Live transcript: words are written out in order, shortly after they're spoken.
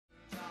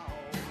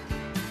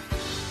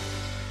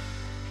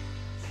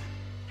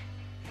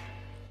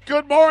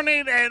good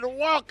morning, and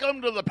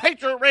welcome to the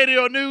Patriot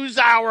Radio News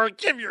Hour.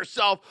 Give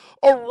yourself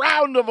a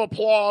round of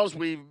applause.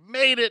 We've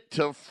made it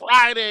to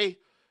Friday,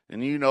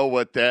 and you know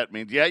what that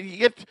means. Yeah,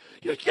 you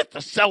get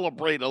to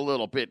celebrate a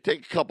little bit.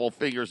 Take a couple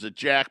fingers of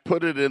Jack,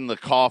 put it in the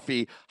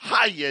coffee.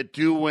 How you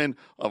doing?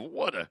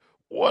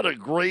 What a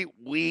great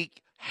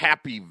week.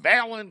 Happy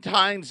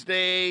Valentine's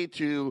Day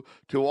to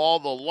all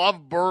the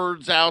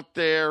lovebirds out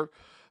there.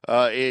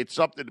 It's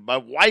something my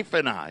wife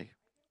and I,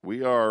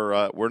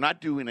 we're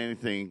not doing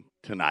anything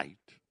tonight,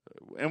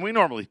 and we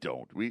normally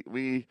don't.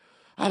 We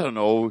I don't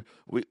know.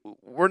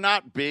 We're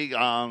not big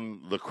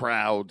on the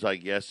crowds, I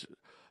guess.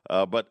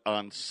 But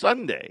on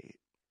Sunday,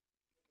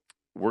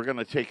 we're going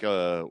to take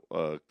a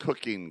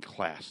cooking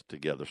class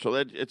together, so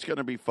that it's going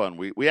to be fun.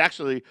 We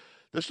actually,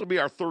 this will be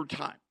our third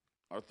time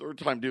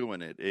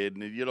doing it,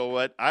 and you know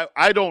what?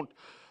 I don't.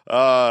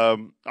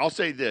 I'll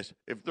say this: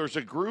 if there's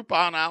a group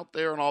on out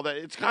there and all that,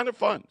 it's kind of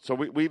fun. So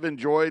we've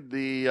enjoyed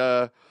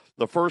the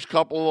first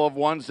couple of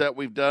ones that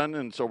we've done,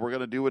 and so we're going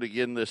to do it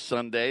again this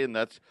Sunday, and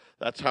that's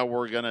how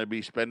we're going to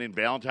be spending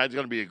Valentine's. It's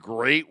going to be a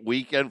great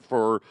weekend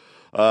for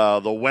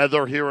the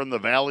weather here in the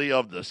Valley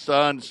of the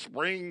Sun.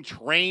 Spring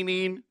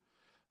training.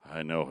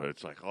 I know,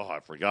 it's like, I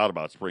forgot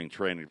about spring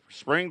training.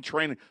 Spring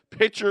training.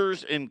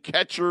 Pitchers and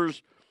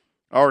catchers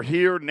are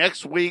here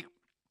next week.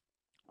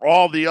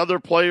 All the other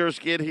players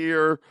get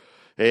here,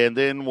 and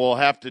then we'll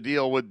have to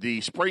deal with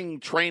the spring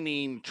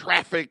training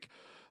traffic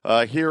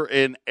here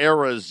in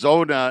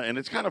Arizona. And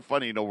it's kind of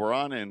funny, we're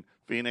on in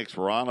Phoenix,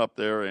 we're on up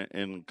there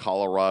in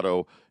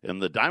Colorado,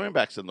 and the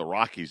Diamondbacks and the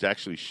Rockies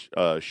actually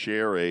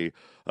share a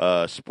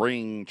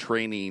spring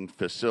training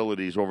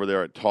facilities over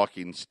there at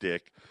Talking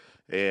Stick.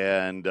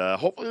 And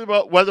hopefully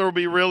the weather will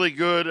be really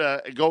good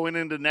going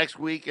into next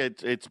week.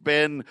 It's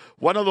been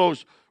one of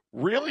those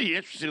really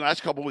interesting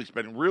last couple of weeks.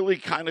 Been really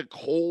kind of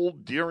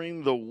cold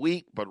during the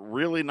week, but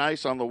really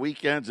nice on the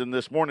weekends. And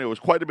this morning it was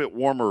quite a bit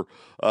warmer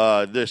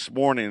this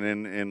morning,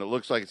 and it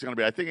looks like it's going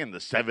to be, I think, in the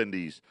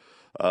 70s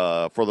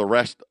for the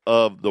rest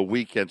of the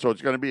weekend. So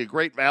it's going to be a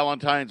great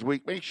Valentine's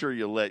week. Make sure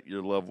you let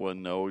your loved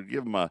one know.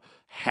 Give them a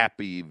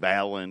happy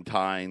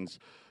Valentine's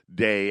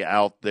Day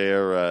out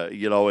there.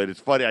 And it's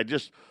funny. I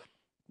just,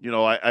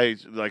 I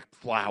like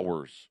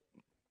flowers.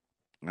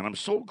 And I'm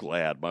so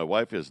glad my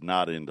wife is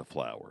not into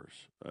flowers.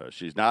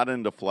 She's not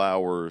into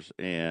flowers,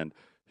 and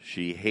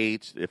she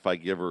hates if I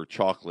give her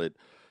chocolate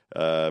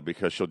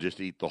because she'll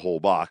just eat the whole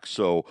box.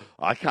 So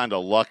I kind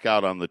of luck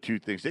out on the two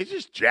things. They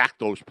just jack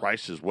those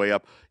prices way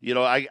up.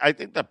 I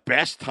think the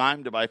best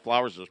time to buy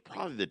flowers is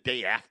probably the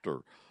day after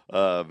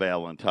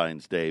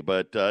Valentine's Day.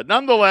 But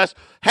nonetheless,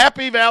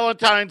 happy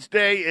Valentine's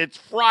Day. It's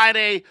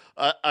Friday.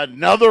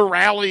 Another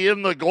rally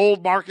in the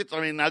gold markets.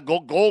 I mean,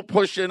 gold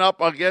pushing up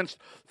against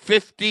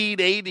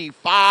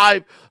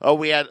 1585.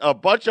 We had a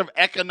bunch of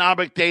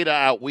economic data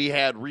out. We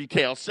had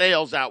retail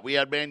sales out. We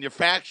had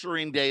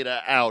manufacturing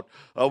data out.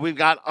 We've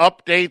got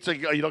updates.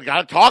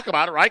 Got to talk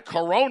about it, right?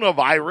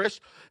 Coronavirus.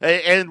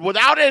 And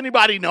without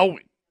anybody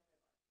knowing,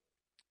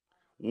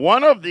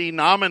 one of the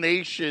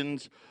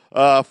nominations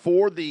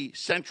for the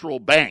central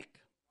bank,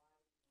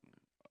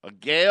 a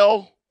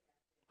gal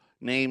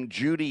named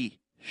Judy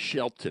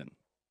Shelton,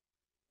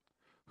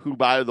 who,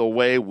 by the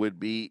way, would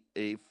be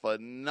a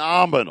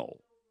phenomenal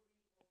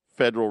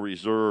Federal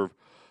Reserve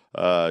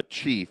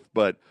chief,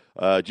 but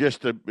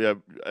just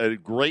a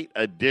great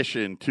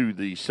addition to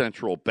the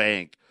central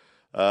bank.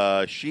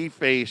 She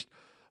faced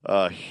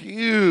a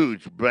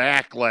huge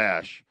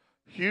backlash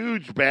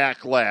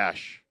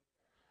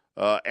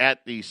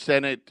at the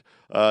Senate.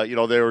 They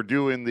were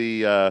doing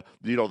the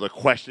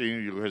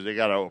questioning because they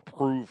got to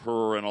approve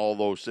her and all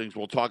those things.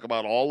 We'll talk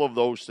about all of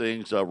those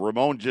things.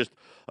 Ramon just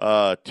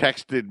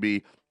texted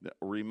me,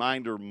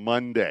 reminder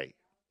Monday.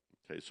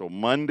 Okay, so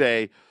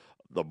Monday,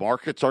 the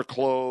markets are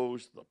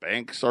closed, the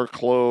banks are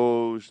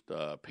closed,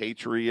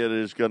 Patriot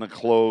is going to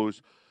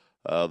close,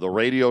 the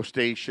radio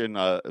station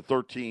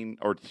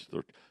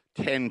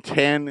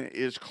 1010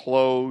 is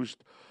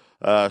closed.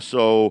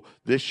 So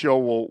this show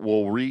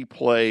will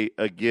replay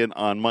again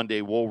on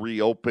Monday. We'll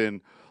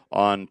reopen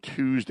on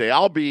Tuesday.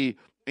 I'll be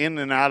in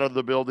and out of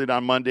the building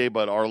on Monday,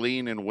 but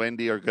Arlene and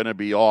Wendy are going to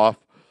be off.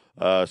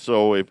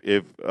 So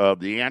if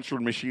the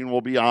answering machine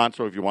will be on,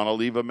 so if you want to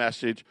leave a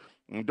message,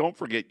 and don't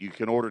forget, you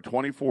can order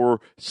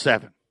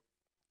 24/7.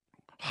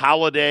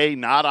 Holiday,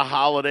 not a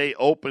holiday,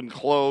 open,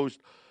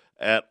 closed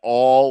at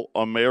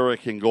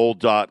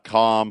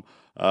allamericangold.com.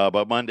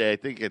 But Monday, I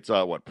think it's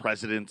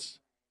President's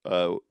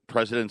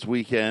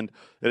Weekend.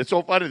 And it's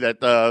so funny that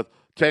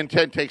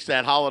 1010 takes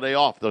that holiday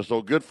off.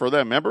 So good for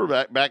them.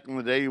 Remember back in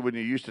the day when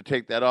you used to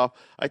take that off?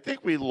 I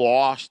think we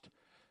lost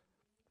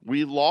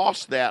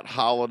that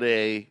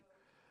holiday.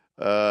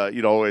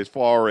 As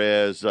far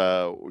as,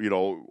 a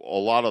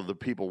lot of the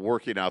people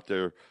working out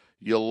there,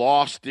 you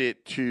lost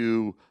it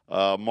to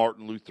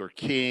Martin Luther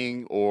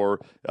King, or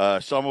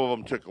some of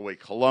them took away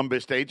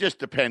Columbus Day. It just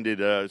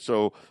depended.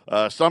 So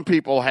some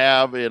people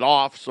have it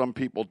off, some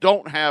people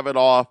don't have it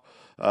off.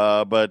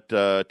 But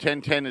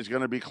 1010 is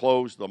going to be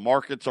closed. The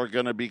markets are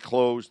going to be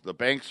closed. The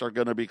banks are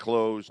going to be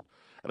closed.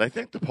 and I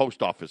think the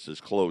post office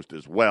is closed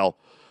as well.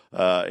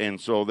 And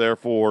so,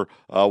 therefore,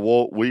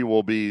 we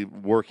will be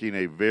working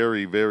a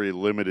very, very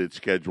limited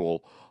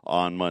schedule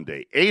on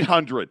Monday.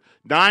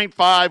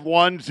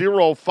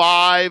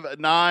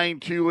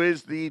 800-951-0592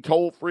 is the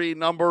toll-free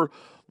number.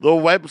 The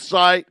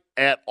website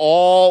at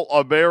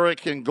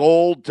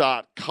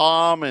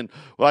allamericangold.com. And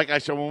like I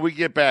said, when we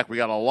get back, we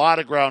got a lot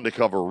of ground to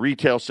cover.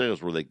 Retail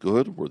sales, were they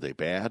good? Were they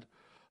bad?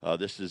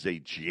 This is a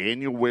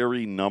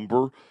January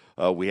number.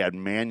 We had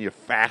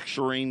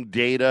manufacturing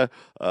data.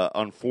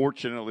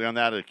 Unfortunately, on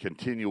that, a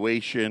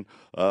continuation,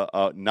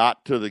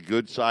 not to the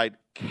good side.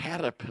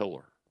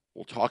 Caterpillar.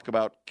 We'll talk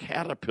about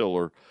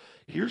Caterpillar.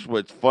 Here's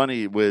what's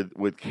funny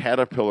with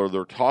Caterpillar.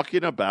 They're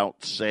talking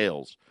about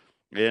sales.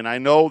 And I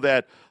know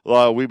that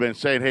we've been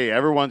saying, hey,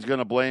 everyone's going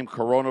to blame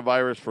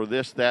coronavirus for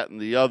this, that, and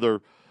the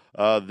other.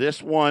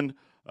 This one,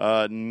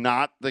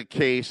 not the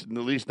case, at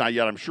least not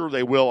yet. I'm sure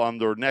they will on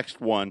their next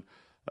one.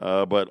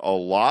 But a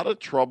lot of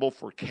trouble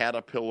for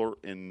Caterpillar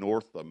in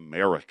North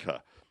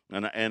America.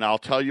 And I'll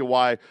tell you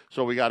why.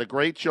 So we got a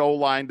great show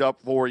lined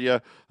up for you.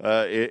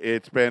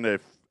 It's been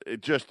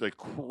just a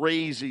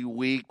crazy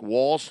week.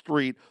 Wall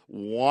Street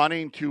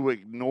wanting to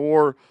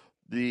ignore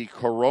the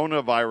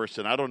coronavirus.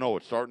 And I don't know,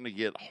 it's starting to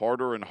get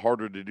harder and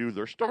harder to do.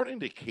 They're starting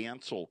to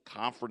cancel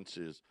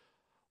conferences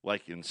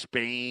like in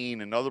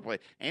Spain and other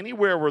places,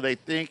 anywhere where they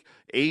think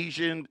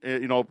Asian,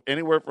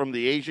 anywhere from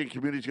the Asian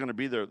community is going to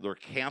be there, they're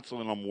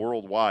canceling them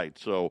worldwide.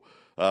 So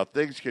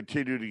things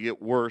continue to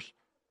get worse.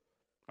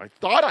 I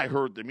thought I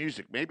heard the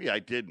music. Maybe I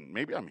didn't.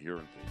 Maybe I'm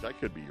hearing things. I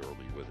could be early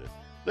with it.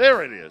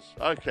 There it is.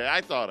 Okay,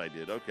 I thought I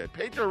did. Okay,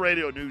 Patriot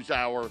Radio News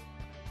Hour.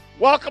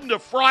 Welcome to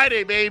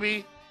Friday,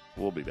 baby.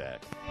 We'll be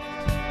back.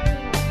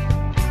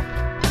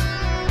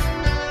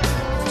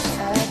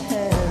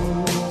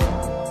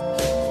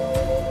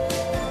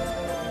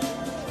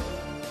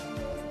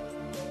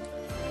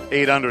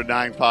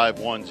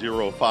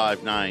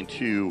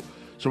 800-951-0592.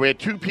 So we had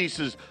two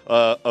pieces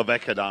of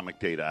economic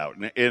data out,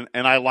 and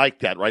I like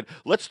that, right?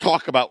 Let's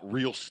talk about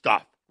real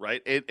stuff,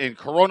 right? And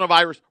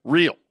coronavirus,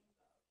 real.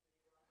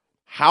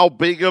 How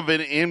big of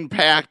an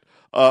impact?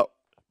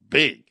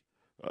 Big.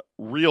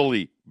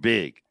 Really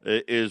big.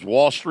 Is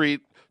Wall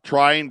Street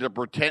trying to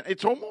pretend?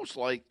 It's almost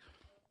like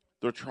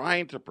they're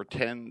trying to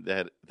pretend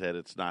that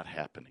it's not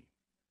happening,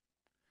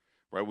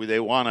 right? They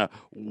want to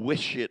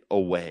wish it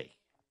away.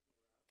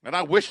 And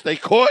I wish they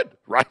could,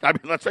 right? I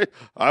mean, let's say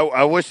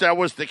I wish that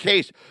was the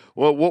case.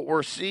 Well, what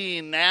we're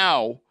seeing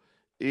now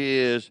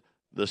is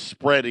the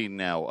spreading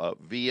now of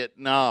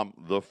Vietnam,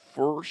 the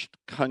first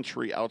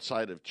country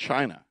outside of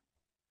China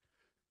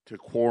to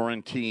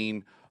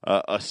quarantine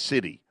a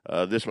city.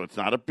 This one's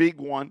not a big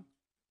one,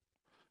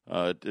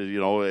 we'd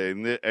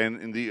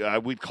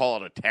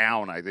call it a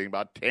town. I think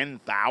about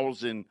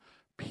 10,000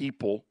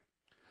 people.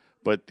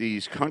 But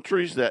these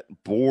countries that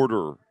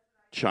border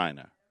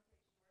China.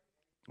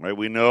 Right,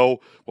 we know,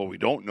 well, we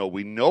don't know.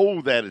 We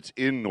know that it's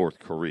in North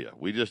Korea.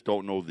 We just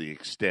don't know the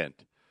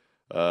extent.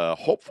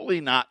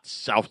 Hopefully not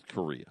South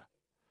Korea,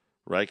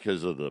 right?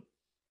 Because of the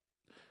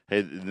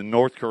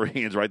North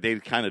Koreans, right? They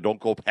kind of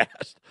don't go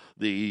past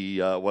the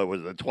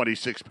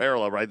 26th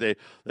parallel, right? They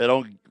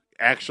don't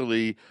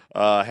actually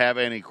have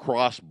any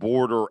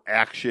cross-border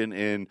action,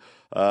 and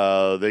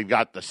they've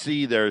got the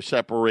sea there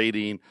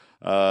separating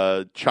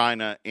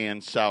China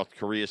and South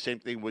Korea. Same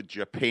thing with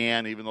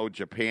Japan, even though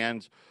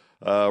Japan's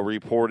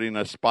reporting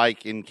a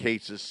spike in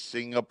cases.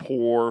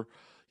 Singapore,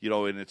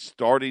 and it's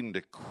starting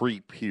to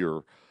creep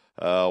here.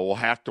 We'll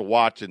have to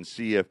watch and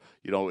see if,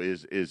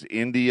 is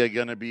India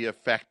going to be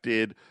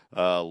affected?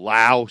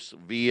 Laos,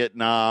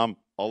 Vietnam,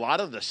 a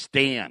lot of the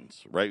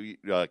stands, right?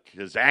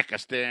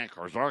 Kazakhstan,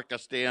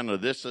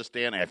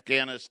 Kyrgyzstan,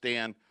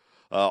 Afghanistan,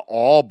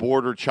 all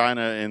border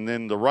China, and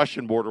then the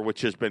Russian border,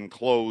 which has been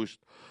closed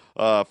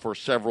for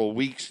several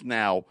weeks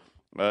now.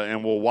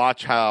 And we'll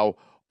watch how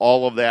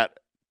all of that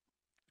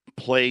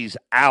plays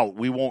out.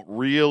 We won't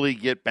really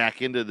get back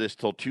into this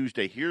till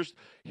Tuesday. Here's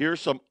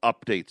some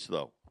updates,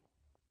 though.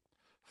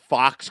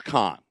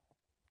 Foxconn,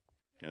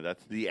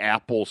 that's the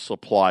Apple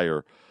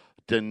supplier,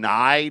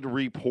 denied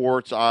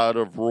reports out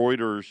of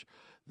Reuters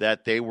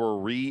that they were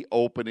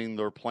reopening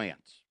their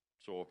plants.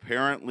 So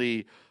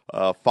apparently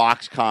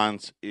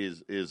Foxconn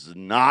is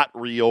not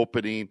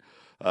reopening,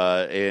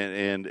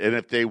 and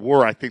if they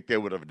were, I think they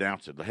would have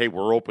announced it. Hey,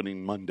 we're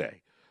opening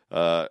Monday.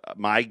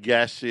 My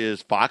guess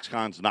is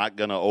Foxconn's not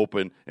going to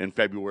open in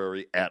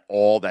February at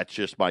all. That's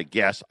just my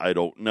guess. I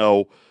don't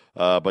know.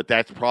 But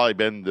that's probably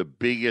been the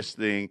biggest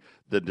thing,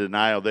 the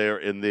denial there.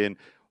 And then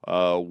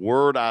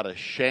word out of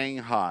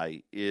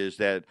Shanghai is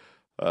that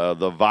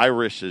the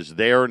virus is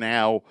there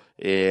now,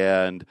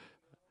 and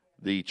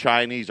the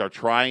Chinese are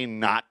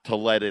trying not to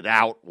let it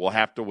out. We'll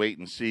have to wait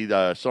and see.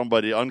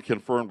 Somebody,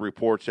 unconfirmed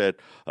reports that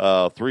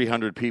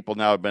 300 people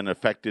now have been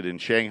affected in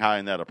Shanghai,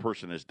 and that a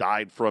person has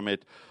died from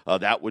it.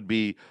 That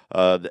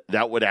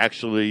would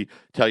actually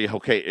tell you,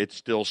 okay, it's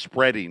still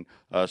spreading.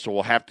 So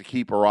we'll have to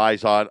keep our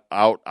eyes out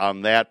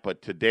on that.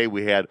 But today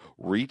we had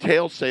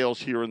retail sales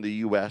here in the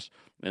U.S.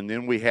 And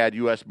then we had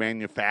U.S.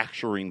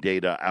 manufacturing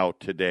data out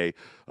today.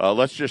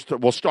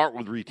 We'll start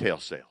with retail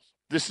sales.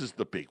 This is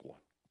the big one,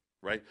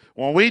 right?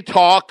 When we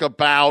talk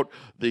about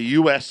the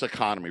U.S.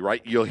 economy,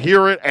 right, you'll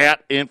hear it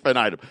at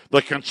infinitum.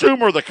 The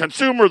consumer, the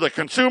consumer, the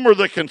consumer,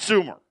 the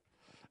consumer.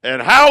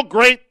 And how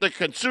great the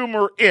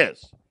consumer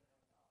is.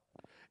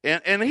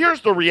 And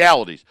here's the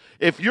realities.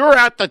 If you're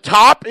at the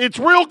top, it's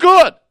real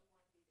good.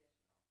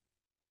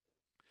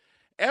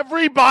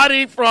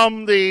 Everybody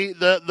from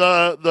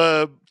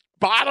the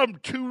bottom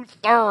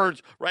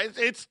 2/3, right?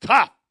 It's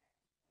tough.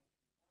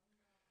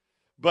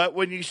 But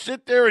when you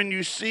sit there and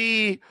you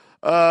see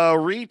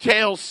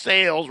retail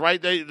sales, right?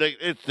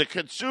 It's the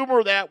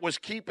consumer that was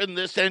keeping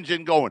this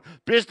engine going.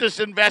 Business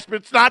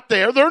investment's not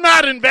there. They're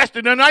not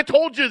investing. And I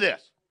told you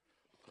this.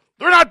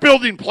 They're not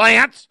building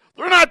plants.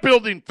 They're not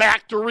building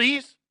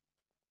factories.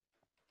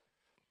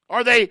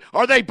 Are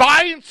they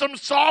buying some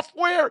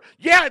software?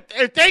 Yeah,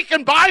 if they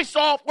can buy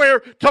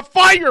software to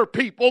fire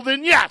people,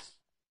 then yes.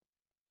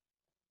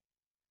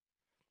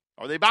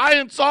 Are they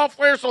buying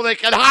software so they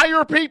can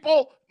hire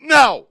people?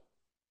 No.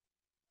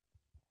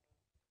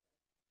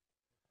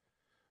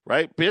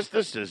 Right?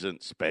 Business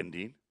isn't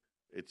spending.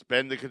 It's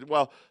been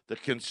the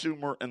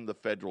consumer and the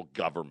federal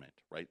government,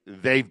 right?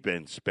 They've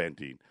been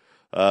spending.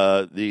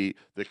 The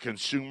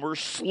consumer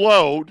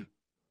slowed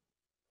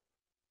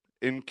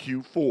in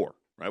Q4,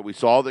 right? We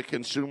saw the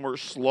consumer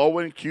slow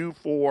in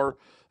Q4.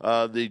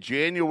 The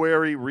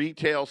January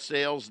retail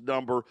sales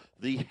number,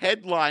 the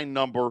headline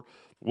number,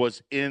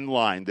 was in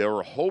line. They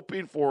were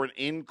hoping for an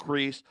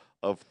increase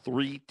of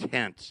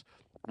 0.3,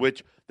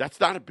 which that's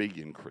not a big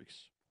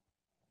increase,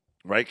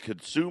 right?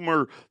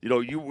 Consumer,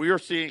 we're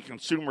seeing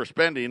consumer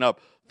spending up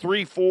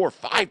 3, 4,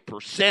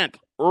 5%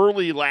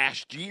 early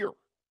last year,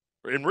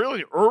 and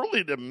really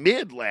early to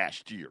mid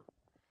last year.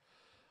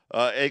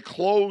 It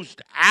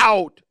closed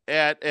out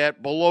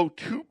at below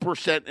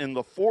 2% in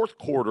the fourth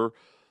quarter.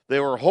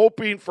 They were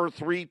hoping for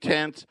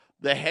 0.3.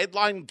 The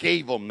headline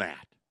gave them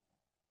that.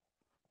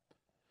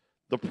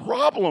 The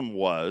problem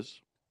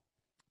was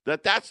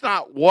that that's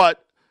not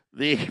what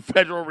the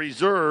Federal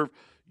Reserve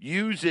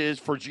uses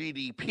for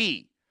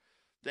GDP.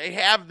 They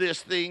have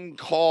this thing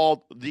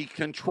called the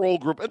control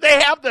group, and they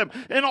have them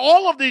in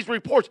all of these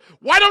reports.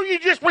 Why don't you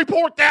just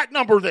report that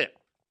number then?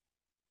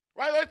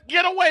 Right? Let's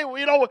get away.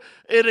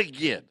 And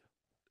again,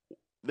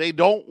 they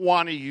don't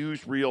want to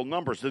use real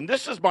numbers. And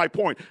this is my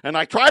point, and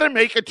I try to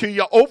make it to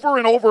you over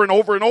and over and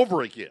over and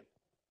over again.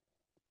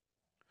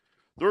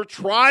 They're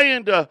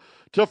trying to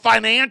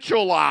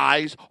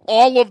financialize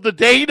all of the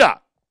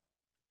data.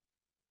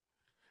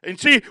 And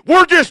see,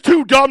 we're just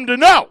too dumb to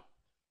know.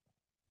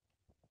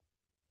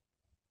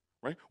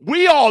 Right?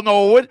 We all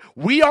know it.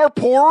 We are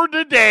poorer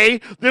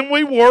today than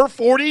we were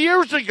 40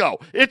 years ago.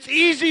 It's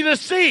easy to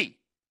see.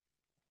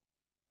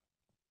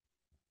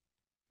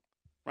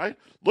 Right?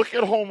 Look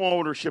at home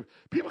ownership.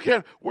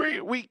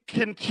 We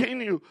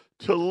continue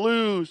to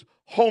lose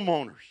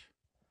homeowners.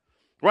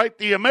 Right?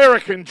 The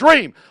American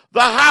dream,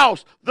 the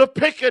house, the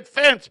picket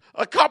fence,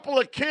 a couple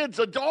of kids,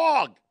 a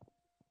dog.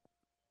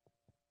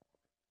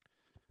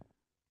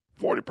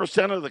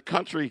 40% of the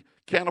country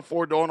can't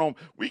afford to own a home.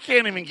 We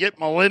can't even get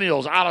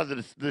millennials out of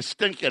the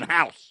stinking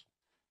house.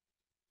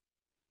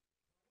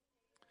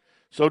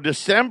 So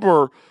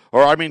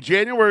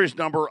January's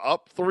number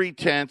up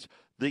 0.3.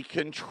 The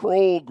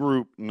control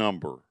group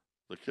number,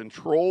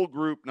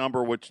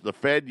 which the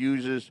Fed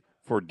uses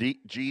for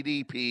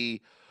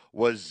GDP,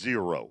 was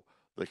 0.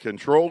 The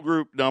control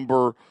group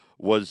number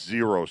was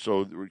 0.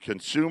 So the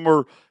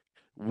consumer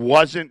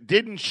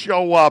didn't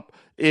show up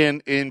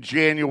in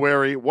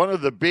January. One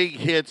of the big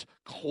hits,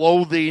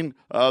 clothing,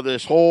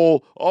 this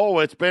whole,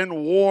 it's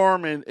been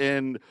warm,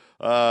 and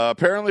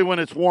apparently when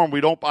it's warm,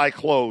 we don't buy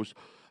clothes.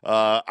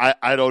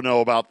 I don't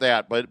know about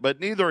that, but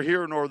neither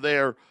here nor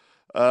there.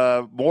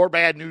 More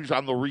bad news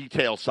on the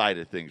retail side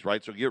of things,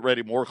 right? So get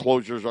ready, more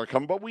closures are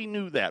coming, but we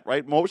knew that,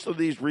 right? Most of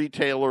these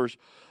retailers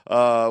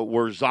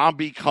were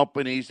zombie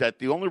companies that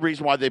the only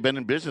reason why they've been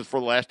in business for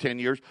the last 10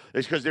 years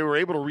is because they were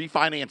able to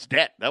refinance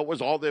debt. That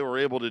was all they were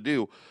able to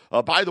do.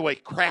 By the way,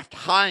 Kraft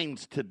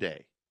Heinz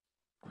today.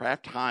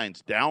 Kraft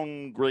Heinz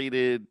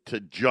downgraded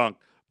to junk,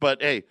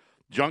 but hey,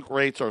 junk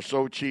rates are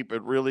so cheap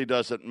it really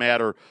doesn't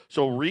matter.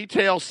 So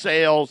retail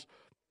sales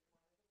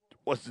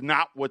was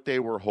not what they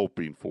were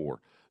hoping for.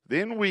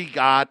 Then we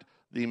got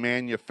the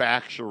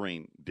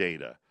manufacturing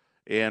data,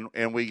 and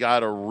we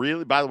got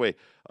by the way,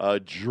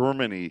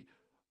 Germany,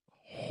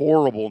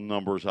 horrible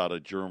numbers out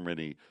of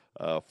Germany.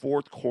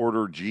 Fourth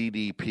quarter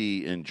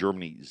GDP in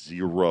Germany,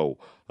 0.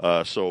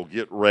 So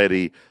get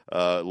ready.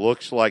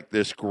 Looks like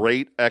this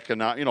great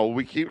economic,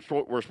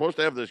 we're supposed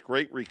to have this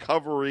great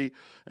recovery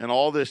and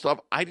all this stuff.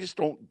 I just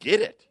don't get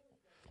it.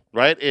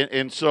 Right?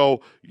 And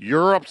so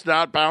Europe's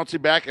not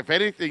bouncing back. If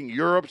anything,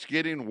 Europe's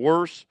getting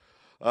worse.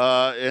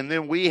 And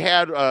then we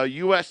had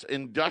U.S.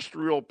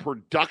 industrial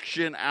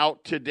production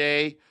out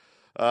today.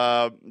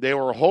 They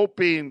were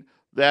hoping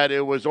that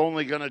it was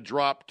only going to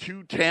drop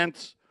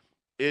 0.2.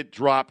 It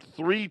dropped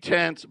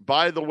 0.3.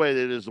 By the way,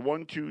 that is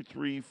 1, 2,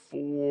 3,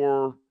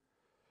 4,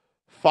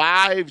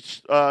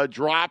 5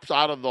 drops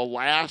out of the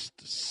last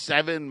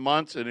 7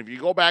 months. And if you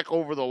go back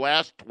over the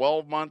last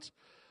 12 months,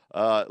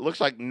 it looks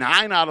like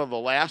 9 out of the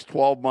last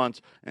 12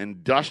 months,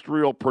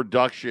 industrial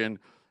production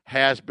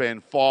has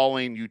been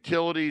falling.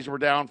 Utilities were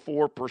down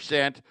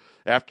 4%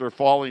 after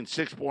falling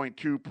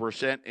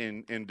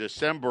 6.2% in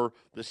December.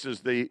 This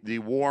is the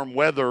warm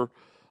weather.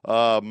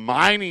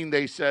 Mining,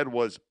 they said,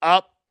 was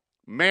up.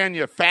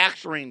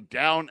 Manufacturing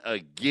down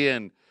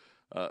again.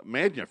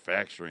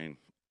 Manufacturing,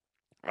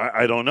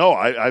 I don't know.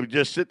 I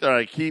just sit there.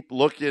 I keep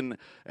looking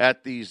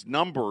at these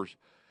numbers,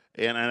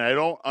 and I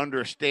don't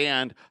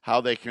understand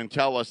how they can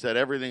tell us that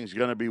everything's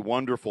going to be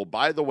wonderful.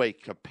 By the way,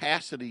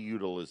 capacity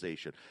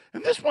utilization.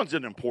 And this one's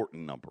an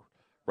important number,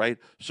 right?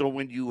 So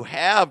when you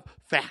have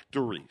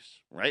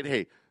factories, right,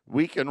 hey,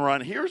 we can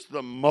run, here's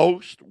the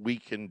most we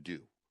can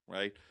do,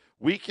 right?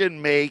 We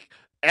can make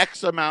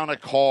X amount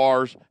of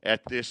cars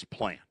at this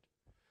plant,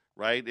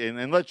 right?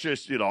 And let's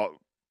just,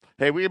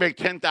 hey, we make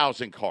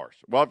 10,000 cars.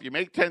 Well, if you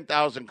make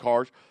 10,000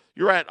 cars,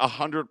 you're at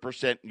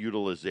 100%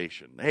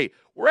 utilization. Hey,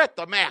 we're at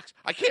the max.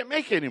 I can't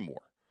make any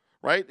more,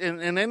 right?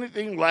 And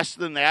anything less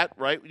than that,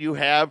 right, you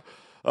have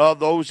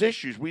those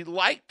issues. We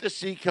like to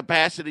see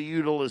capacity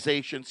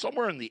utilization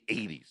somewhere in the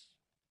 80s,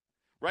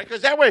 right?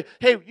 Because that way,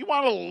 hey, you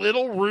want a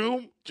little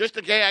room, just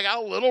okay, I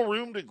got a little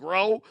room to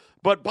grow,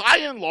 but by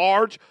and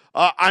large,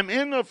 I'm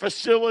in a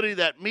facility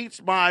that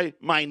meets my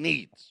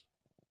needs.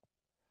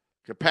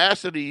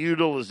 Capacity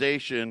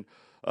utilization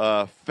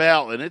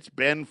fell, and it's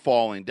been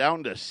falling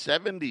down to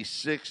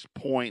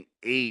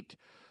 76.8.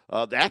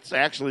 That's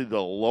actually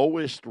the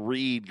lowest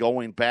read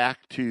going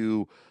back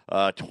to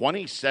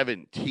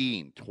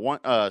 2017,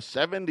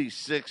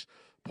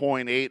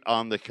 76.8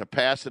 on the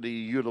capacity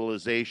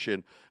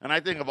utilization. And I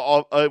think of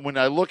all when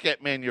I look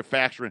at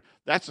manufacturing,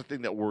 that's the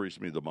thing that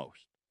worries me the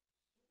most,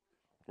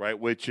 right?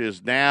 Which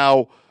is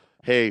now,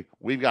 hey,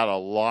 we've got a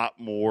lot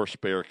more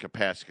spare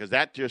capacity, because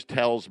that just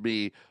tells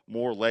me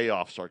more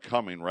layoffs are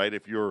coming, right?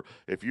 If you're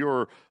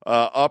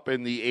up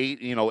in the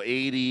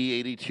 80,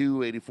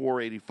 82,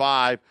 84,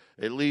 85,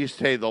 at least,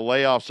 hey, the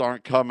layoffs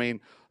aren't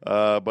coming.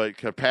 But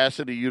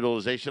capacity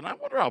utilization, I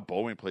wonder how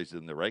Boeing plays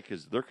in there, right?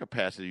 Because their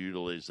capacity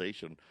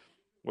utilization,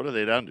 what are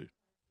they down to?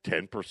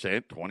 10%,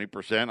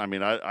 20%. I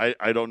mean,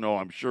 I don't know.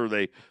 I'm sure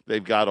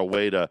they've got a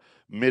way to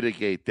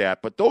mitigate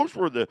that. But those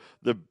were the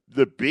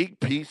big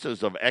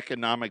pieces of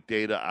economic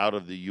data out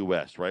of the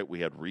U.S., right?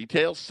 We had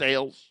retail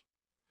sales,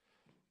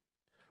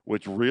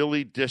 which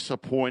really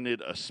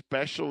disappointed,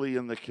 especially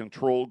in the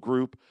control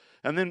group.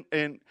 And then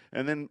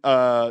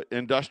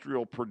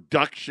industrial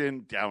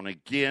production down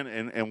again.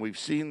 And we've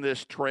seen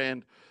this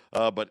trend,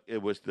 but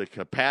it was the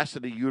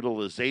capacity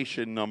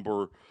utilization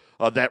number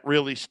that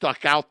really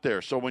stuck out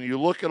there. So when you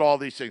look at all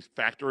these things,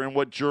 factor in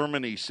what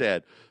Germany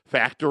said,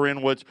 factor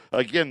in what's,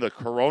 again, the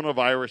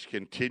coronavirus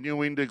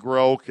continuing to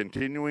grow,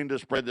 continuing to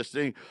spread this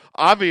thing.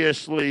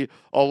 Obviously,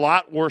 a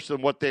lot worse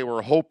than what they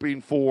were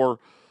hoping for,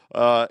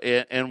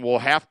 and we'll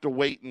have to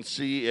wait and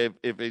see if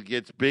it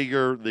gets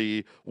bigger.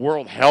 The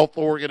World Health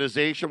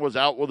Organization was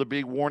out with a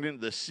big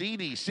warning. The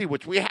CDC,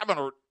 which we haven't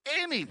heard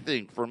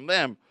anything from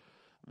them,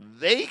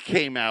 they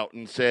came out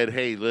and said,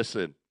 hey,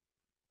 listen,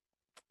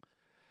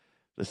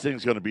 this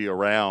thing's going to be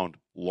around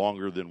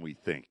longer than we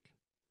think.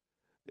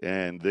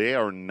 And they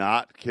are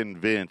not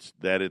convinced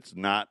that it's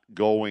not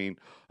going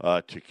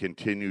to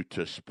continue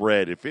to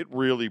spread. If it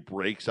really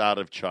breaks out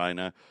of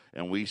China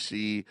and we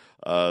see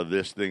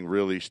this thing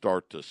really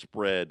start to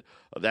spread,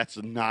 that's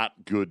not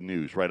good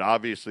news, right?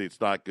 Obviously,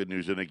 it's not good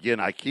news. And again,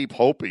 I keep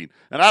hoping,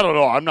 and I don't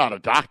know, I'm not a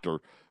doctor,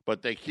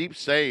 but they keep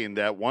saying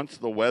that once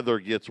the weather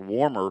gets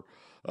warmer,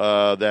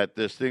 that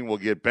this thing will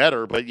get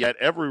better, but yet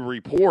every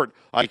report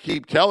I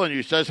keep telling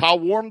you says how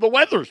warm the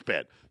weather's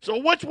been. So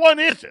which one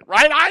is it,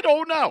 right? I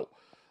don't know.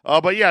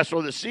 But yeah,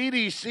 so the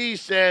CDC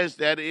says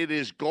that it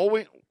is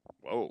going.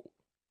 Whoa.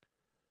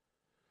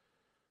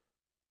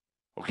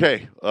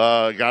 Okay,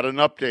 got an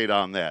update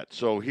on that.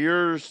 So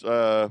here's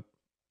the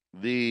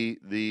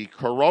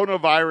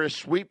coronavirus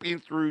sweeping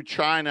through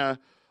China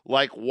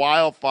like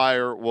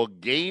wildfire will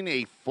gain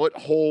a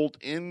foothold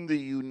in the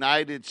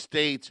United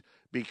States,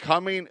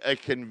 becoming a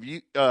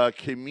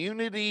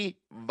community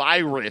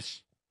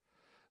virus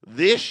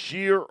this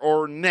year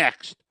or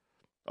next,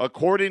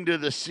 according to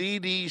the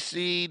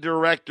CDC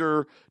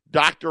director,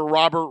 Dr.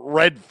 Robert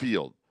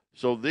Redfield.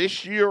 So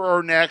this year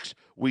or next,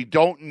 we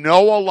don't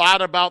know a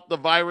lot about the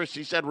virus.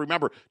 He said,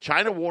 remember,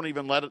 China won't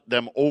even let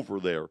them over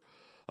there.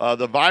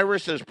 The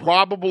virus is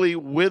probably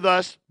with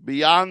us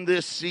beyond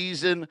this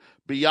season,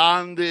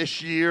 beyond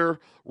this year.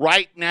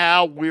 Right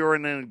now, we're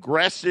in an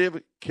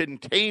aggressive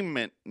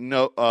containment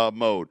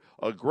mode.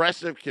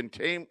 Aggressive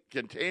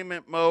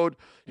containment mode.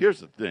 Here's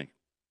the thing.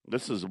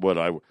 This is what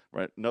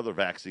right? Another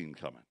vaccine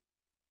coming.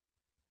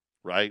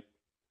 Right?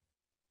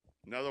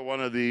 Another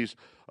one of these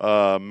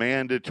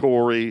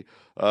mandatory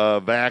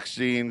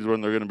vaccines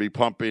when they're going to be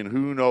pumping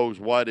who knows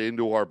what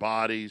into our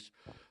bodies.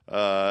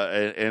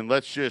 And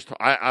let's just,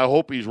 I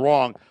hope he's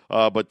wrong,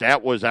 but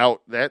that was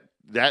out,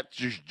 that's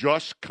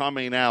just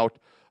coming out.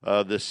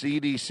 The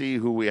CDC,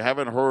 who we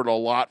haven't heard a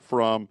lot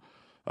from,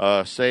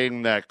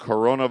 saying that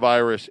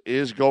coronavirus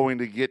is going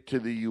to get to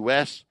the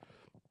U.S.,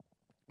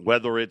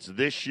 whether it's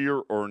this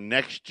year or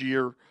next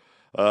year.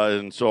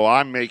 And so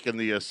I'm making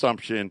the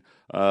assumption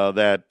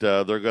that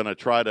they're going to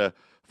try to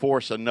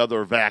force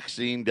another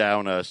vaccine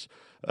down us,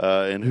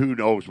 and who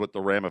knows what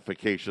the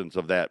ramifications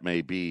of that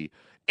may be.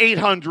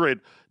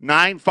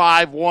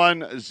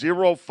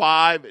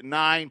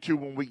 800-951-0592.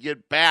 When we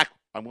get back,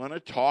 I'm going to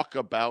talk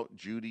about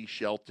Judy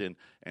Shelton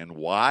and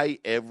why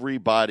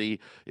everybody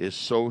is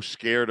so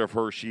scared of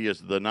her. She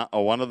is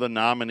one of the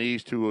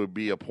nominees to will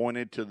be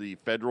appointed to the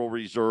Federal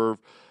Reserve.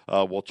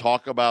 We'll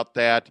talk about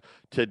that.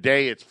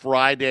 Today, it's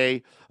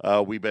Friday.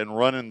 We've been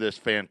running this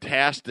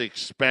fantastic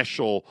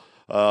special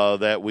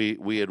that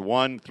we had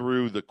won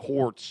through the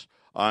courts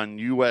on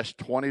U.S.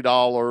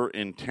 $20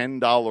 and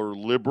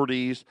 $10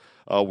 liberties.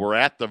 We're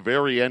at the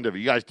very end of it.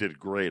 You guys did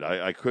great.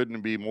 I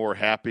couldn't be more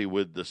happy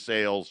with the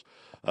sales.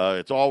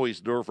 It's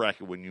always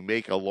nerve-wracking when you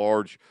make a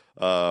large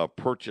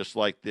purchase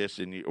like this,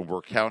 and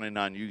we're counting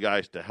on you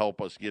guys to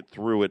help us get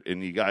through it,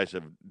 and you guys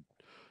have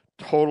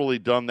totally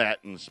done that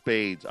in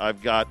spades.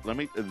 I've got,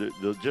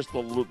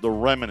 the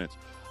remnants.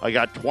 I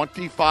got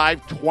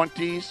 25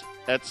 20s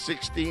at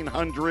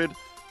 1,600.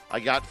 I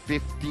got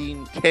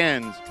 15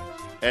 10s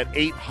at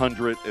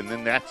 800, and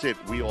then that's it.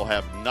 We'll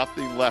have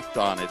nothing left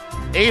on it.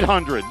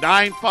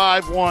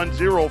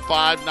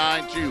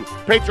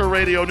 800-951-0592. Patriot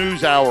Radio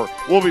News Hour.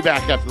 We'll be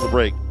back after the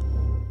break.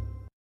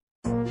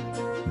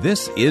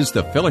 This is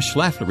the Phyllis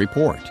Schlafly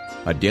Report,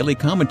 a daily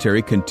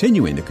commentary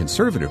continuing the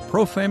conservative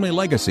pro-family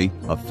legacy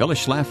of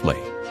Phyllis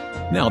Schlafly.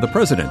 Now the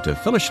president of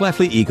Phyllis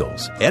Schlafly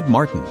Eagles, Ed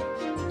Martin.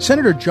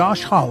 Senator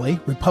Josh Hawley,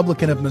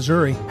 Republican of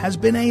Missouri, has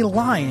been a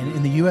lion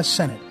in the U.S.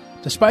 Senate,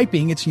 despite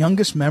being its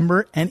youngest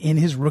member and in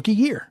his rookie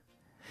year.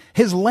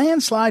 His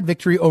landslide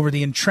victory over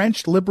the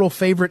entrenched liberal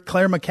favorite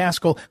Claire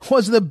McCaskill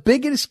was the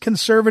biggest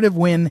conservative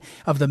win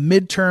of the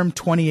midterm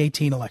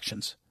 2018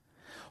 elections.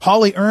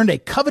 Hawley earned a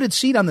coveted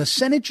seat on the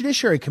Senate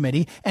Judiciary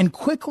Committee and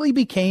quickly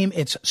became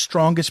its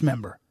strongest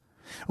member.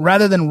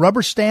 Rather than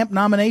rubber stamp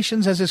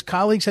nominations as his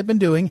colleagues had been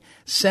doing,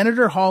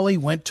 Senator Hawley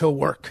went to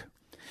work.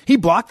 He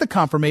blocked the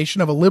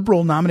confirmation of a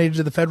liberal nominated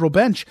to the federal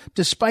bench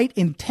despite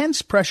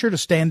intense pressure to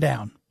stand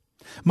down.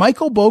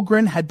 Michael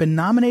Bogren had been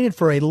nominated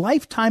for a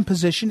lifetime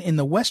position in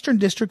the Western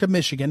District of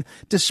Michigan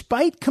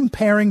despite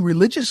comparing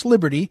religious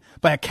liberty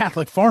by a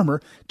Catholic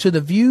farmer to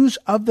the views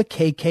of the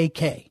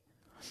KKK.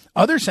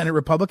 Other Senate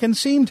Republicans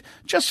seemed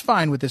just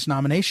fine with this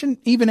nomination,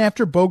 even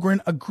after Bogren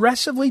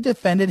aggressively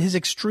defended his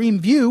extreme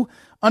view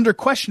under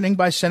questioning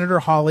by Senator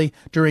Hawley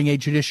during a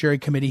Judiciary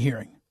Committee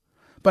hearing.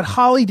 But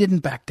Hawley didn't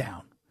back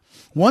down.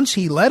 Once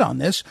he led on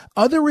this,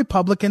 other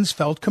Republicans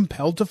felt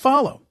compelled to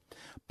follow.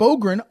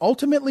 Bogren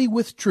ultimately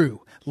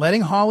withdrew,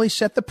 letting Hawley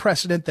set the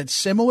precedent that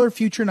similar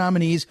future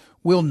nominees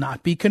will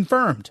not be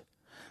confirmed.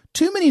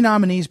 Too many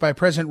nominees by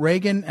President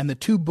Reagan and the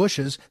two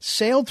Bushes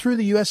sailed through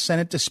the U.S.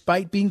 Senate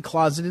despite being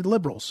closeted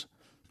liberals.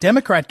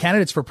 Democrat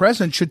candidates for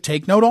president should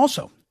take note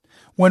also.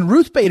 When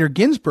Ruth Bader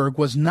Ginsburg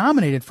was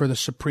nominated for the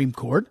Supreme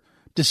Court,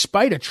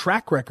 despite a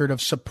track record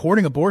of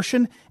supporting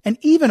abortion and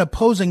even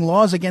opposing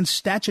laws against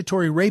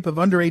statutory rape of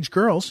underage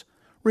girls,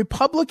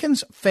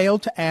 Republicans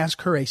failed to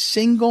ask her a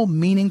single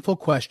meaningful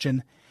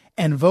question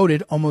and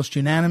voted almost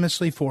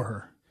unanimously for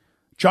her.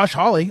 Josh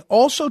Hawley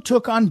also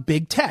took on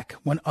big tech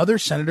when other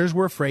senators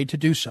were afraid to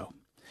do so.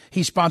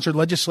 He sponsored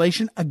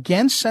legislation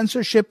against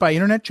censorship by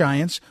internet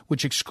giants,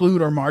 which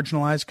exclude or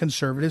marginalize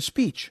conservative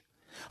speech.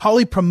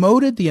 Hawley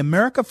promoted the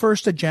America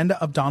First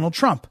agenda of Donald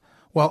Trump,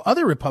 while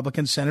other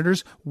Republican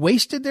senators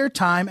wasted their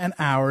time and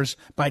hours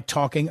by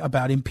talking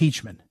about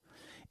impeachment.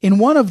 In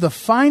one of the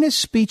finest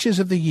speeches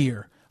of the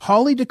year,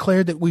 Hawley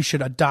declared that we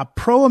should adopt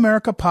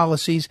pro-America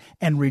policies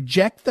and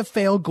reject the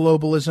failed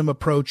globalism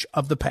approach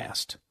of the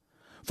past.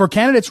 For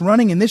candidates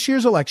running in this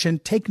year's election,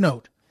 take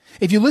note.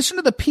 If you listen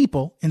to the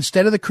people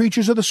instead of the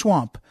creatures of the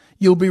swamp,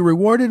 you'll be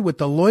rewarded with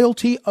the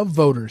loyalty of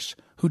voters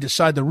who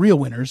decide the real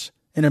winners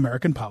in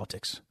American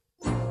politics.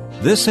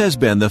 This has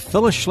been the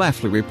Phyllis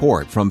Schlafly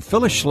Report from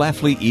Phyllis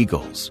Schlafly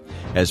Eagles.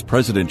 As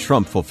President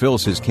Trump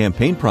fulfills his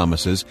campaign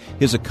promises,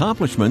 his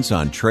accomplishments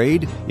on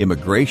trade,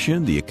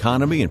 immigration, the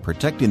economy, and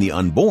protecting the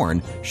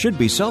unborn should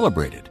be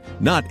celebrated,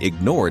 not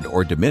ignored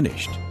or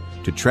diminished.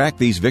 To track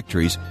these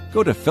victories,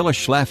 go to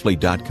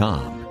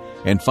phyllisschlafly.com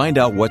and find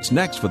out what's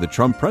next for the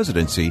Trump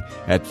presidency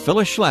at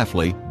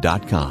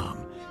phyllisschlafly.com.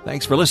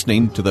 Thanks for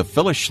listening to the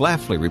Phyllis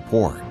Schlafly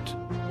Report.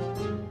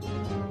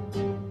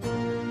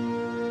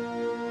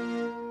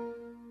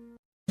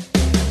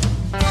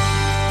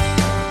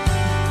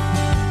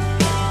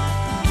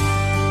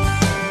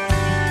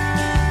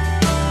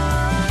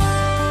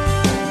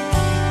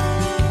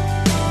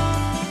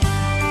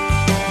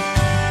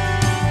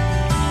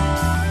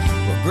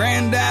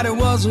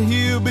 Was a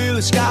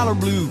hillbilly scholar,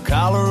 blue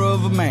collar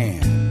of a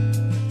man.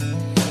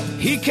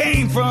 He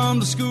came from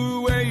the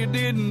school where you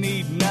didn't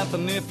need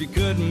nothing if you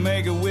couldn't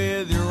make it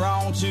with your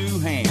own two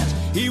hands.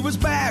 He was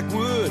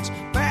backwards,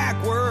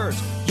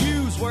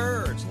 use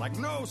words like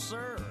no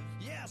sir,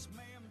 yes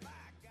ma'am.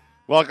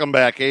 Welcome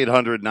back,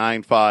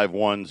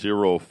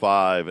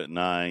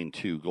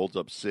 800-951-0592. Gold's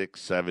up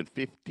 6-7,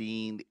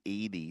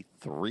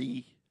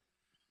 1583.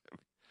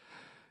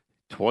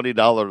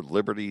 $20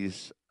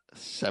 Liberties,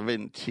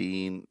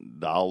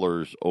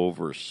 $17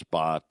 over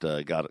spot.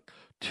 Got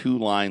two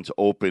lines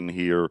open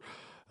here.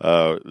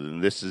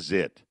 This is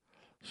it.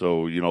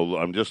 So,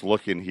 I'm just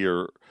looking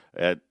here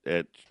at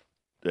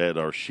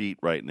our sheet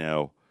right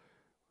now.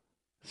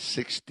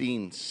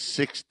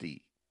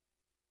 1660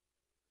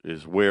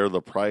 is where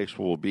the price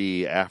will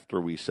be after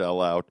we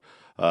sell out.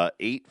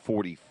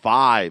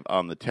 $8.45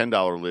 on the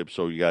 $10 libs.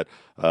 So you got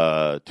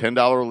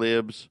 $10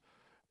 libs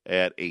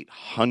at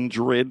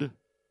 $800.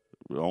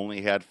 We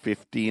only had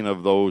 15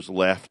 of those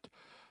left.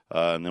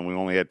 And then we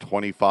only had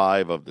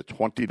 25 of the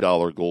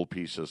 $20 gold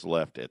pieces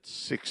left at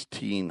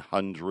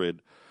 $1,600.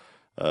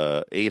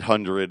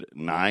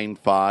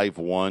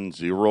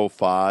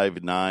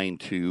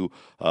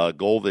 800-951-0592.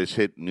 Gold has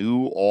hit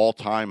new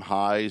all-time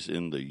highs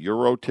in the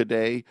euro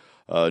today.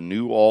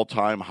 New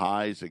all-time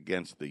highs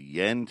against the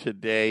yen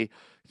today.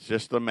 It's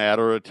just a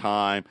matter of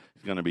time.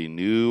 It's going to be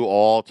new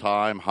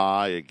all-time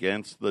high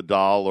against the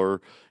dollar.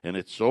 And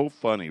it's so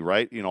funny,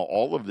 right?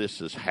 All of this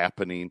is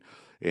happening,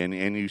 and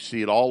you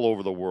see it all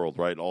over the world,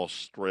 right?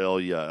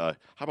 Australia.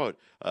 How about,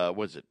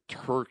 was it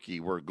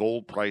Turkey, where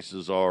gold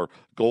prices are,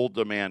 gold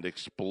demand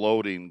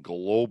exploding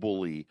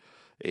globally.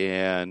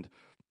 And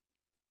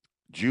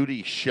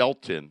Judy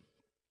Shelton,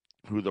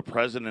 who the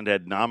president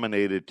had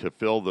nominated to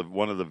fill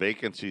one of the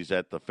vacancies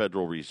at the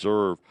Federal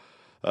Reserve,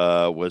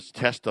 was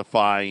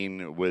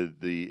testifying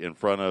in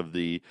front of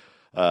the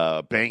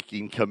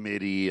banking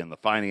committee and the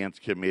finance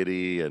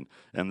committee and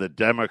the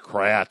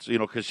Democrats,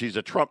 because she's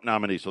a Trump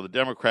nominee, so the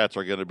Democrats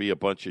are going to be a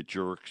bunch of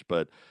jerks.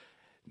 But,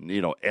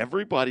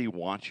 everybody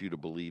wants you to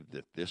believe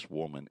that this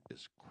woman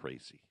is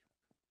crazy,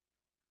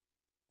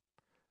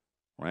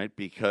 right?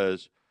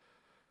 Because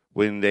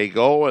when they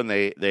go and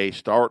they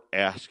start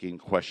asking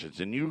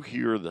questions, and you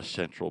hear the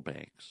central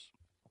banks,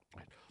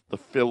 right? The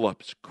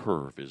Phillips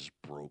curve is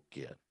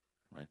broken,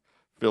 right?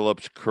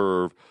 Phillips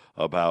curve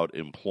about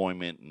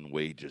employment and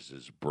wages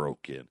is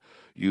broken.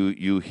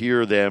 You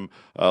hear them,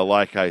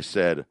 like I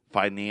said,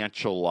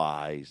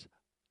 financialize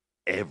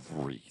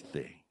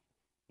everything,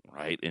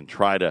 right? And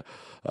try to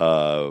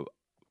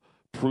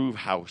prove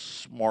how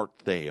smart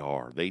they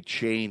are. They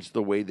change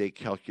the way they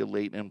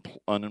calculate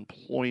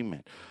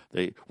unemployment.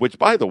 Which,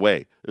 by the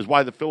way, is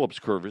why the Phillips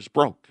curve is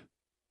broke.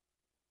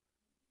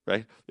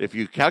 Right? If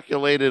you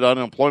calculated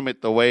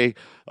unemployment the way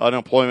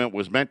unemployment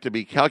was meant to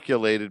be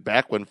calculated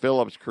back when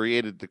Phillips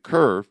created the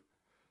curve,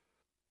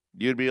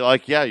 you'd be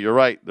like, yeah, you're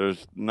right.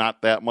 There's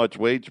not that much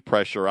wage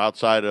pressure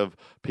outside of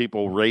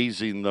people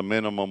raising the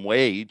minimum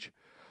wage,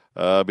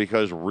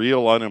 because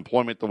real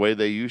unemployment, the way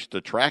they used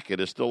to track it,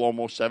 is still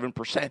almost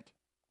 7%.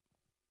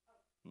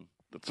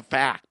 That's a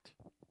fact.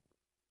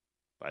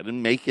 I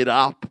didn't make it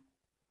up.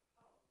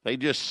 They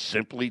just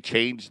simply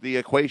changed the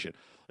equation.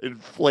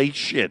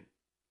 Inflation.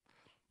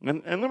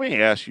 And let me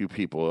ask you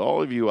people,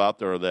 all of you out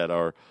there that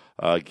are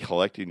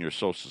collecting your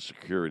Social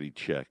Security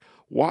check,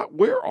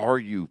 where are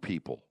you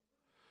people?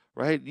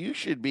 Right? You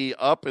should be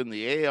up in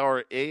the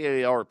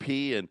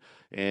AARP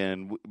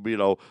and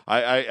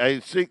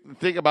I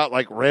think about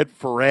like Red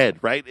for Ed,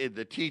 right? And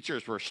the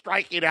teachers were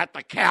striking at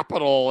the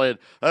Capitol, and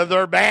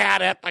they're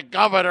mad at the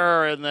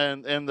governor,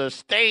 and the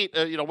state,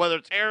 whether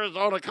it's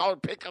Arizona,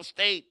 pick a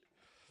state,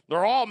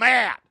 they're all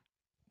mad.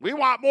 We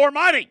want more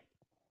money.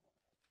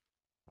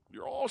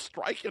 You're all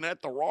striking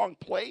at the wrong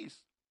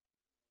place.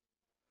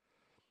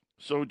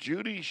 So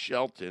Judy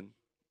Shelton,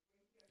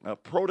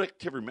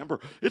 productivity, remember,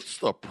 it's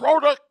the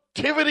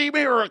productivity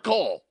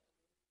miracle.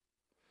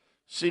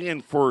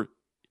 Seeing for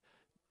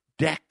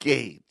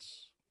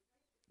decades,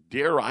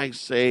 dare I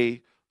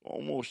say,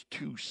 almost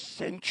 2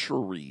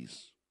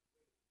 centuries,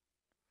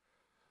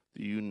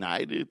 the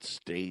United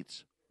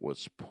States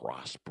was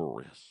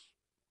prosperous.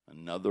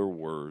 In other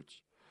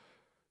words,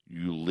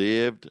 you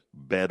lived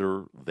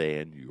better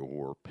than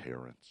your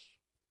parents.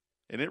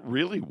 And it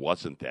really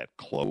wasn't that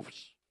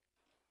close.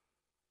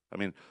 I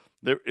mean,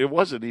 it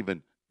wasn't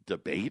even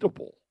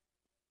debatable.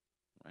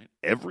 Right?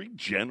 Every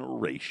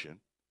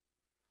generation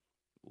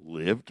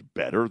lived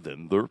better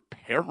than their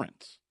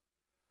parents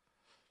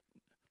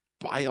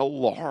by a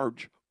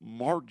large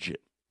margin.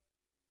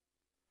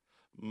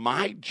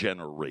 My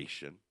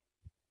generation,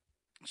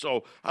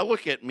 so I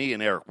look at me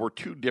and Eric, we're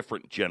 2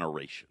 different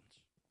generations.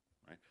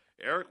 Right?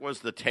 Eric was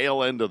the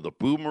tail end of the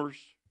boomers,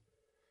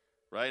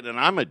 right? And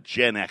I'm a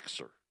Gen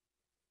Xer.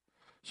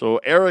 So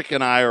Eric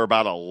and I are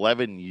about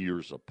 11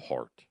 years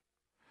apart.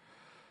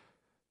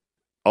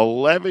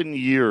 11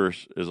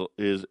 years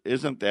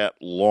isn't that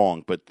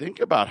long, but think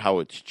about how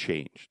it's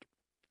changed.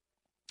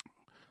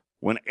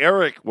 When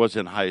Eric was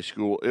in high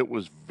school, it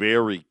was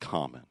very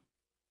common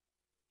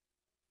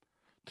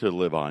to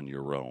live on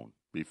your own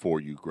before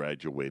you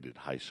graduated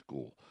high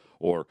school.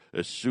 Or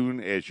as soon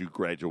as you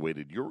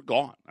graduated, you're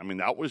gone. I mean,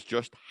 that was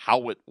just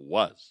how it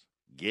was.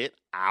 Get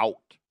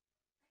out.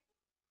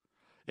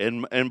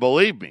 And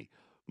believe me,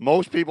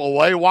 most people,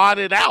 they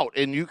wanted out,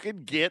 and you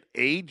could get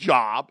a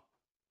job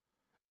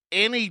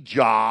any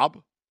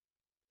job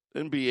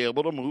and be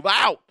able to move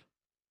out.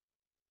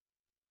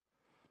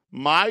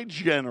 My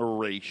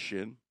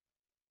generation,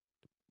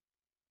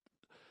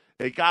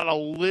 it got a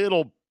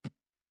little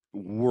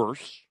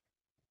worse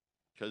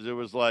because it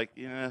was like,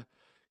 you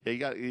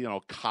got,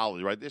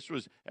 college, right?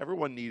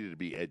 Everyone needed to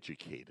be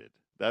educated.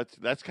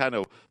 That's kind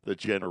of the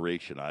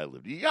generation I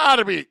lived. You got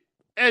to be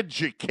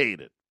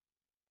educated.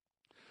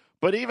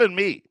 But even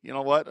me, you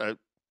know what?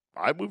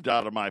 I moved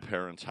out of my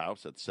parents'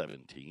 house at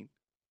 17.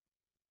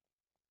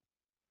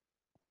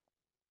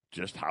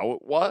 Just how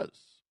it was.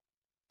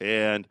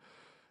 And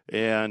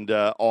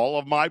all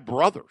of my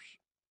brothers,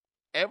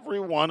 every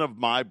one of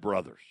my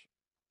brothers,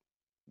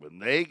 when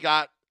they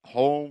got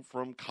home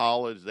from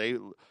college,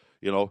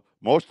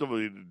 most of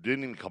them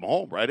didn't even come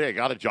home, right? Hey, I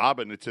got a job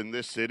and it's in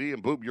this city,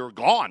 and boom, you're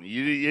gone.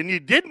 And you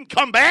didn't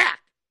come back.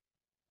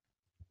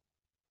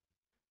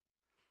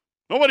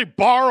 Nobody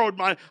borrowed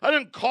I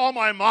didn't call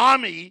my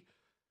mommy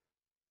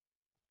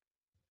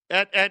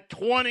at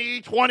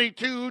 20,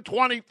 22,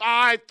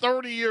 25,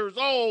 30 years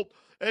old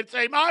and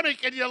say, Mommy,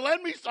 can you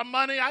lend me some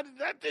money?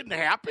 That didn't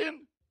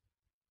happen.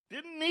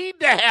 Didn't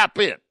need to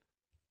happen.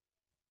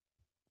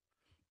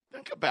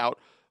 Think about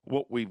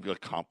what we've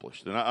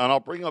accomplished. And I'll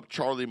bring up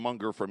Charlie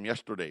Munger from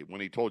yesterday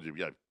when he told you,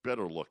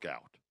 better look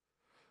out.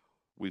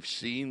 We've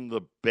seen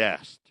the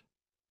best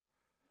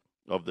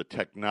of the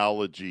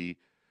technology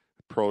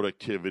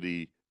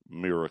productivity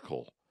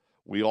miracle.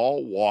 We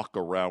all walk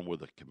around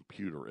with a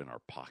computer in our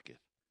pocket.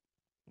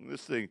 And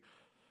this thing,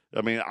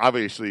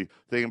 obviously,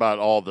 think about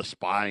all the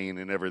spying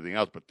and everything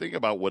else, but think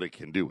about what it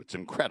can do. It's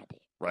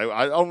incredible, right?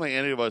 I don't think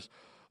any of us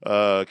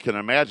can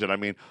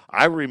imagine.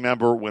 I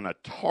remember when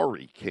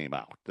Atari came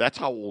out. That's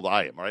how old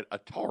I am, right?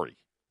 Atari.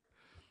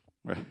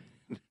 Right?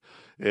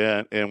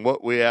 and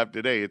what we have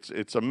today,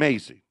 it's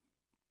amazing.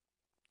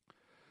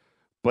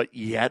 But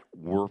yet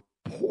we're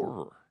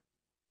poorer.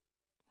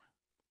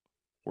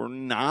 We're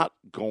not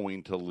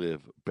going to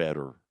live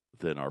better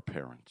than our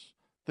parents.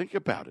 Think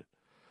about it.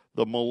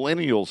 The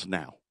millennials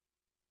now,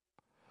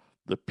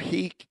 the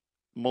peak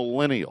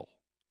millennial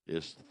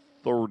is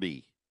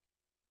 30.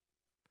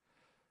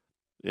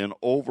 And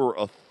over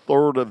a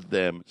third of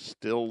them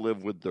still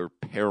live with their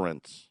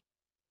parents.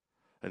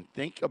 And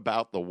think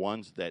about the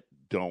ones that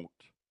don't.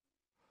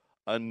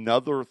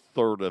 Another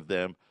third of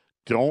them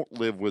don't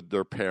live with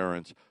their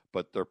parents,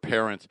 but their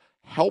parents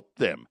help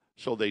them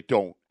so they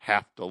don't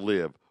have to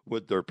live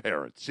with their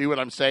parents. See what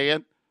I'm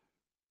saying?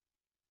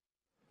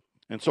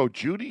 And so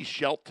Judy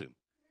Shelton,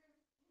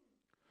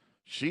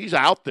 she's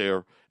out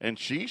there and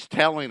she's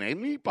telling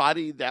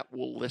anybody that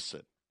will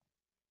listen,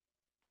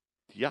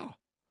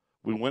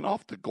 we went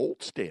off the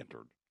gold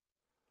standard,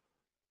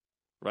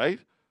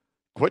 right?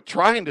 Quit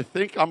trying to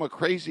think I'm a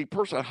crazy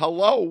person.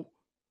 Hello.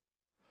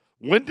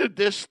 When did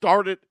this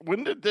start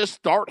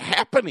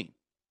happening?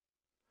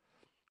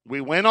 We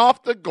went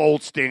off the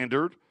gold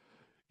standard.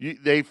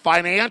 They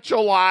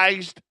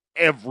financialized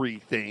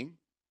everything,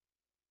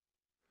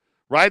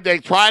 right? They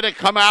try to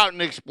come out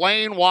and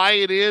explain why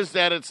it is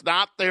that it's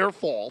not their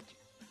fault.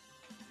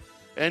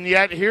 And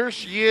yet here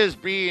she is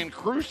being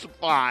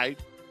crucified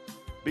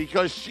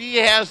because she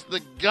has the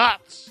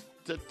guts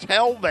to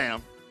tell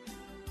them,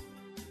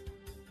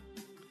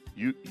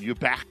 you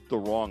backed the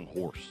wrong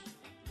horse.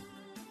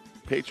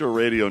 Patriot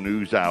Radio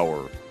News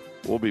Hour.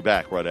 We'll be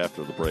back right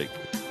after the break.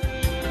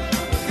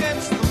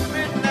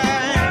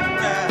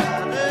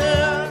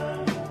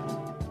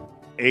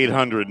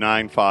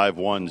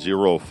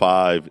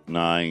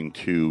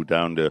 800-951-0592,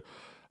 down to,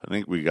 I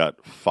think we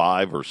got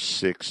 5 or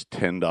 6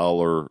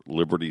 $10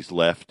 Liberties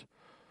left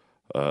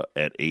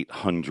at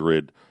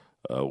 800,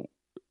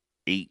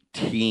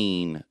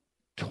 18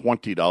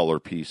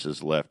 $20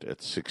 pieces left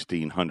at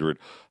 1,600.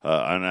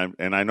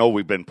 And I know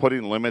we've been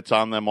putting limits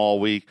on them all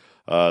week.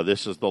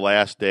 This is the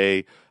last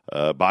day.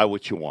 Buy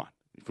what you want.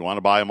 If you want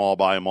to buy them all,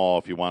 buy them all.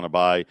 If you want to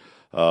buy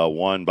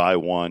one, buy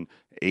one.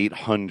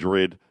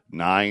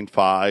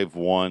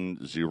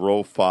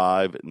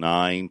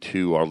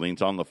 800-951-0592.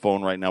 Arlene's on the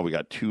phone right now. We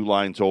got 2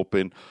 lines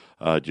open.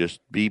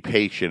 Just be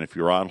patient. If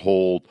you're on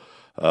hold,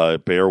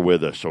 bear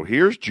with us. So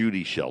here's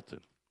Judy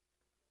Shelton,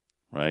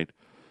 right?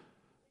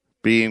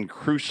 Being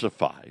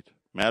crucified.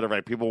 Matter of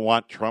fact, people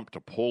want Trump to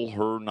pull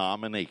her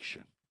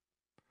nomination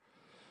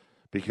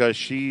because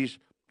she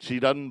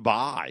doesn't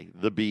buy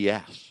the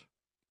BS.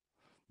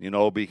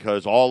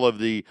 Because all of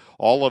these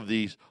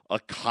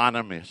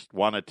economists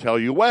want to tell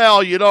you,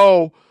 well,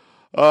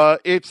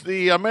 it's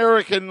the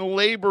American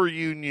labor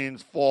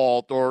union's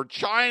fault, or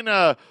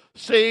China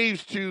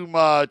saves too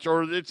much,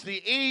 or it's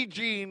the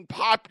aging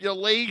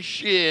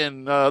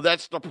population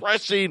that's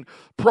depressing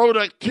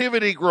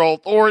productivity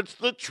growth, or it's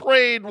the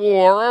trade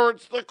war, or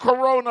it's the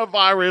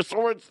coronavirus,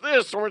 or it's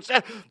this, or it's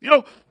that.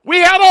 We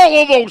had all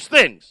of those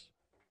things.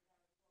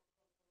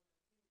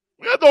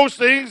 We had those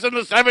things in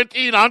the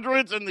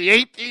 1700s and the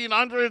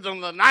 1800s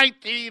and the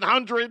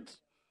 1900s.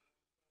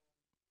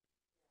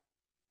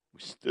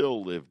 We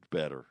still lived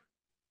better.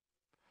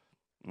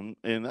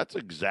 And that's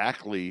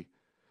exactly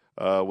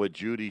what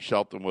Judy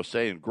Shelton was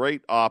saying.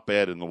 Great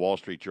op-ed in the Wall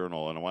Street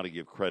Journal, and I want to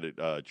give credit.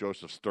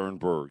 Joseph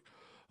Sternberg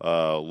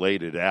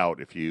laid it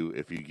out. If you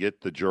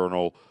get the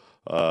Journal,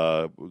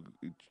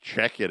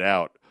 check it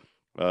out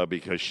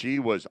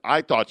because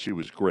I thought she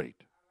was great.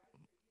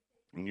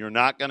 And you're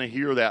not going to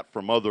hear that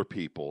from other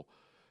people,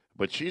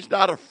 but she's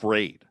not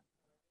afraid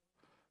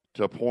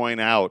to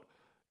point out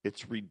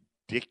it's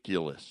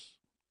ridiculous.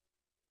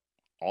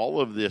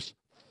 All of this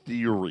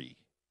theory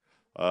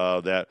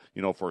that,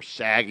 for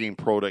sagging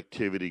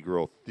productivity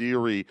growth,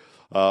 theory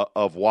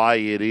of why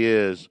it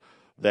is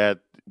that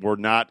we're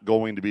not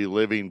going to be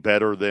living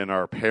better than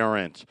our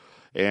parents,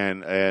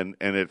 and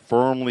it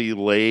firmly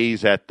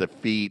lays at the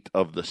feet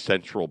of the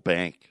central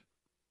bank.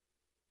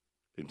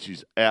 And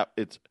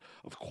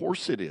of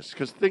course it is,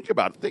 because think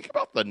about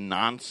the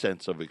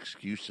nonsense of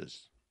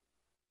excuses.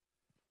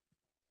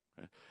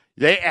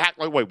 They act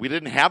like, wait, we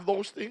didn't have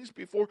those things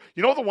before?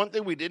 You know the one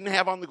thing we didn't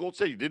have on the gold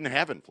standard? You didn't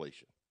have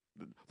inflation.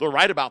 They're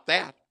right about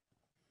that.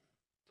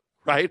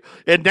 Right?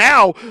 And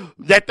now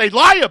that they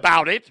lie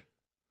about it,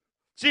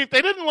 see, if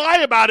they didn't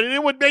lie about it,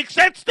 it would make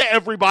sense to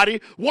everybody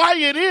why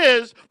it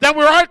is that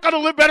we aren't going to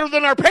live better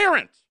than our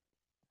parents.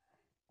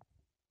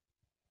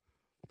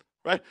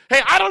 Right?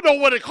 Hey, I don't know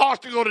what it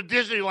cost to go to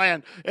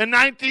Disneyland in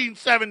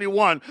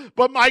 1971,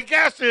 but my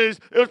guess is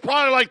it was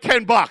probably like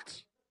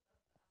 $10.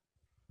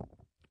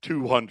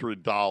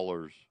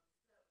 $200.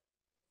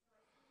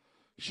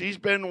 She's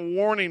been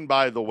warning,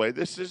 by the way,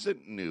 this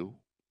isn't new.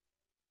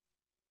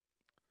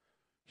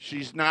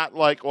 She's not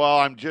like, well,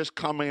 I'm just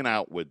coming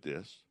out with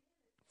this.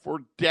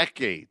 For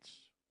decades,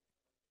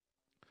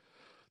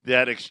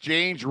 that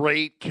exchange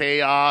rate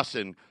chaos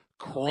and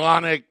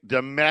chronic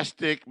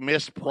domestic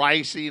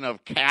mispricing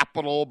of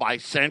capital by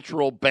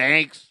central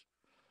banks.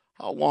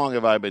 How long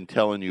have I been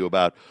telling you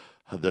about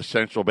the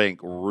central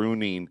bank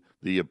ruining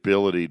the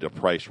ability to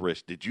price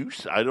risk?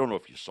 I don't know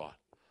if you saw it.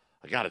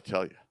 I got to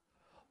tell you,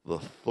 the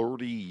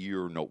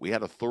 30-year note. We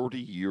had a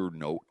 30-year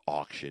note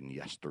auction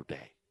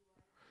yesterday.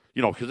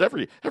 Because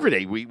every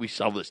day we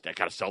sell this debt,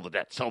 got to sell the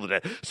debt, sell the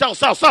debt, sell.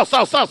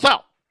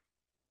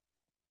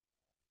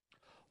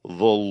 The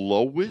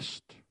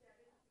lowest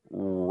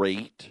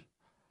rate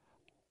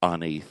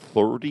on a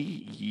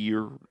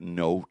 30-year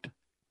note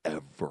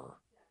ever.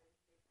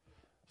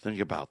 Think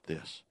about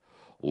this.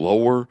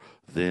 Lower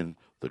than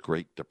the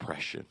Great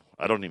Depression.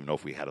 I don't even know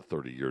if we had a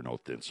 30-year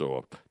note then,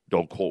 so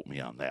don't quote me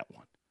on that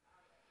one.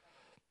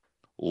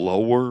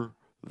 Lower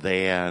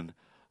than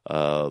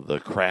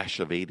the crash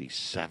of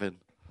 87.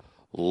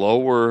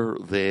 Lower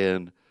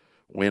than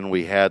when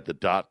we had the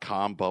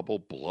dot-com bubble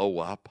blow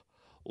up.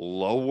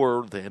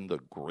 Lower than the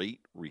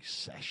Great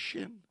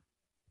Recession.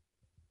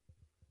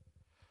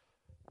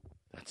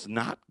 That's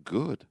not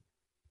good.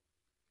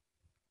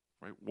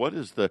 Right? What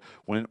is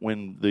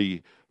when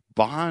the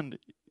bond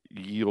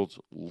yields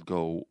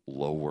go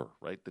lower,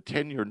 right? The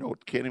 10-year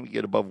note can't even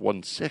get above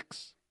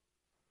 1.6.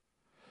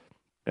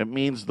 It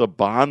means the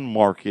bond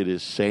market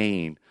is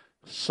saying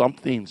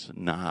something's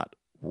not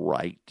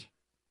right.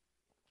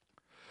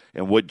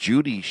 And what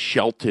Judy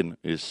Shelton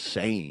is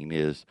saying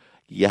is,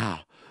 yeah,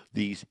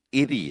 these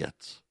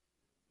idiots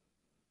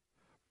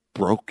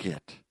broke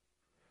it.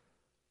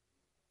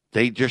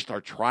 They just are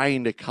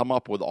trying to come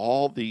up with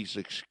all these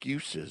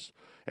excuses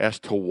as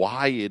to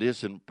why it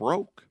isn't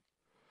broke.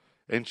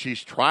 And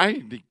she's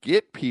trying to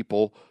get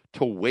people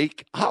to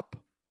wake up.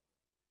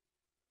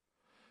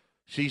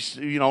 She's,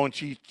 and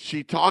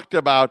she talked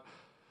about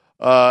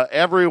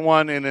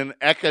everyone in an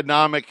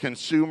economic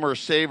consumer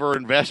saver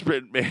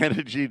investment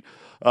managing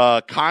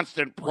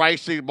constant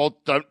pricing, both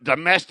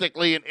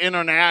domestically and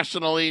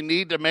internationally,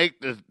 need to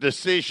make the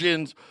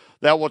decisions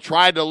that will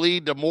try to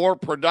lead to more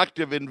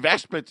productive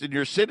investments. And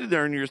you're sitting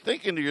there and you're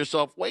thinking to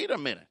yourself, wait a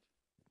minute.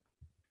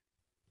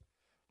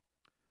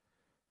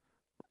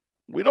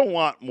 We don't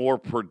want more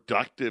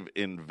productive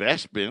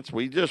investments.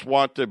 We just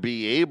want to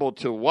be able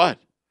to what?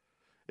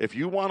 If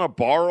you want to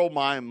borrow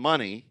my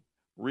money,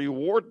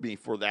 reward me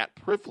for that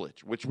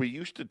privilege, which we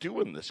used to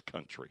do in this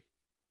country.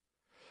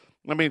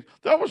 I mean,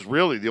 that was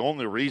really the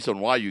only reason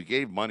why you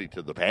gave money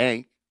to the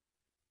bank.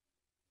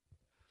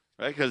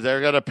 Right? Because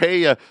they're going to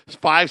pay you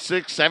 5,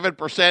 6,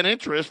 7%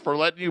 interest for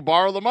letting you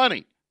borrow the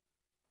money.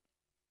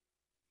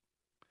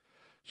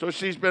 So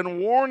she's been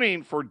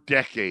warning for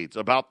decades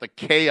about the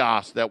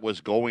chaos that was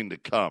going to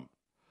come.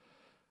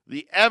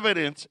 The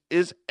evidence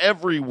is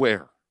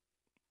everywhere.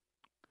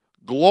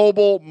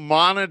 Global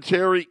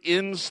monetary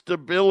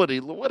instability.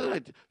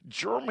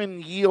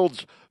 German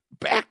yields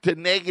back to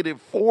negative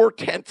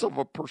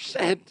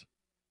 0.4%.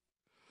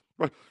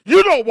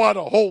 You don't want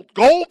to hold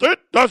gold. It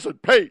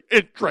doesn't pay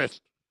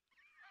interest.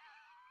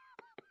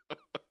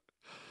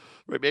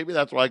 Maybe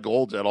that's why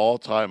gold's at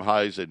all-time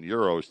highs in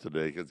euros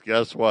today, because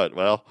guess what?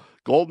 Well,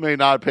 gold may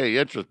not pay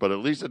interest, but at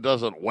least it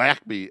doesn't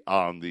whack me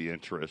on the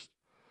interest.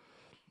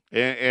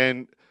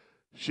 And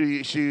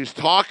she's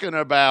talking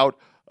about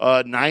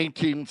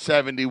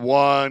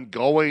 1971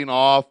 going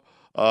off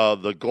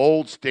the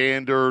gold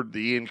standard,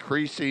 the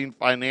increasing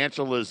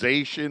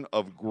financialization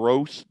of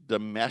gross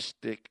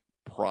domestic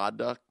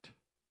product.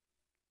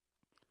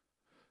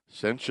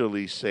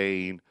 essentially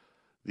saying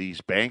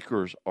these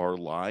bankers are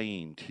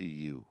lying to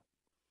you.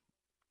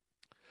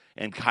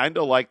 And kind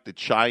of like the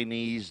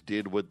Chinese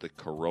did with the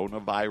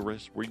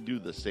coronavirus, we do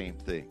the same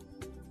thing.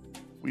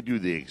 We do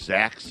the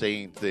exact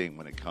same thing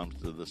when it comes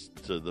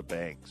to the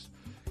banks.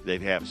 They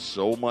have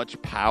so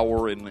much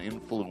power and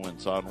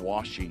influence on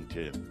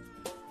Washington.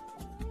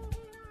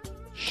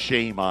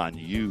 Shame on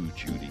you,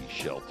 Judy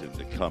Shelton,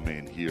 to come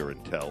in here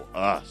and tell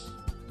us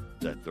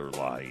that they're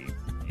lying.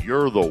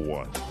 You're the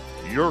one.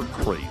 You're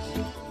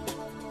crazy.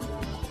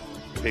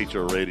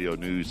 Patriot Radio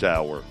News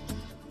Hour.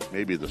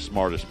 Maybe the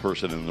smartest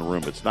person in the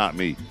room. It's not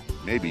me.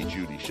 Maybe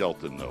Judy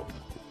Shelton, though.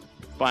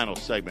 Final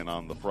segment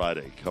on the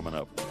Friday coming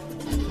up.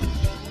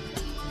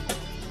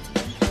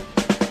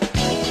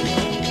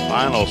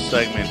 Final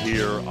segment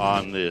here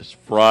on this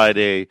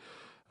Friday.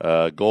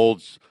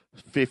 Gold's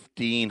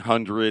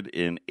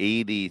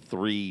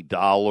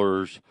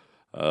 $1,583.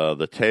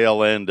 The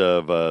tail end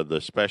of the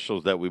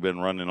specials that we've been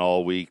running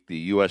all week. The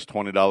U.S.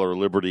 $20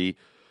 Liberty.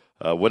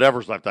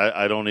 Whatever's left.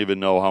 I don't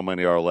even know how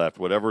many are left.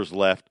 Whatever's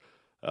left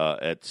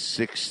at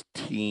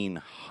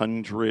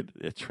 $1,600.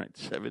 It's right,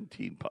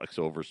 $17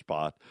 over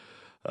spot.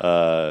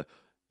 The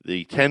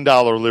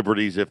 $10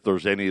 Liberties, if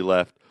there's any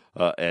left,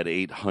 at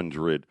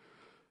 $800.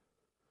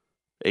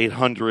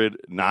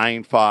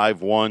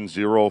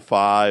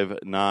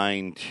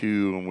 800-951-0592,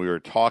 and we were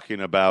talking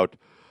about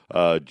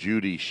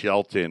Judy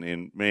Shelton,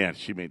 and man,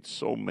 she made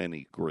so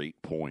many great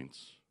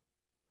points.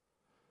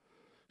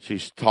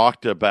 She's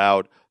talked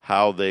about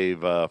how they've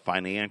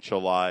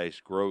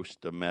financialized gross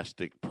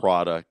domestic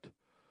product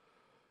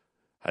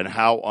and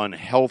how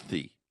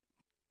unhealthy,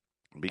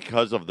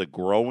 because of the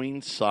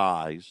growing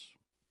size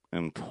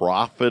and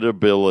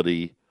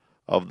profitability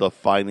of the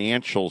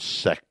financial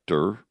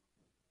sector,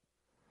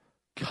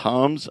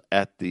 comes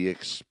at the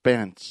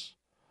expense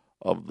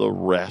of the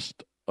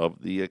rest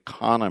of the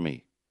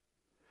economy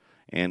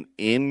and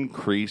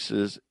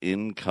increases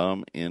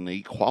income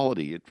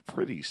inequality. It's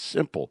pretty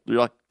simple.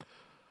 You're like,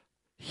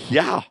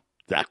 yeah,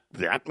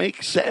 that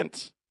makes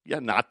sense. Yeah,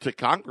 not to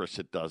Congress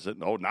it doesn't.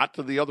 No, not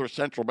to the other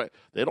central bank.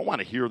 They don't want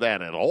to hear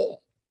that at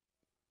all.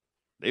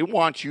 They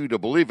want you to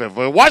believe if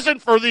it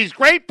wasn't for these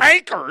great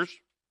bankers,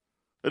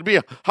 it'd be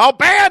how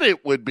bad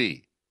it would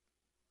be.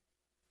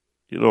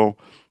 You know,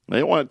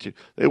 They want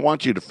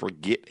you to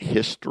forget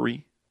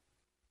history.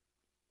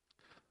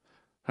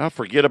 Now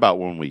forget about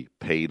when we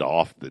paid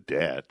off the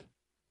debt,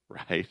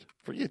 right?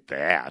 Forget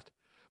that.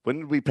 When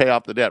did we pay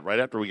off the debt? Right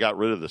after we got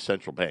rid of the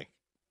central bank.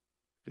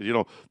 Because, you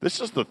know, this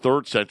is the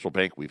third central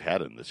bank we've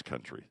had in this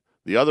country.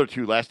 The other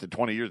two lasted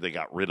 20 years. They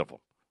got rid of them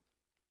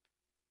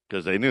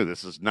because they knew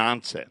this is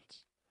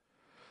nonsense.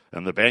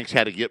 And the banks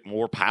had to get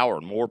more power,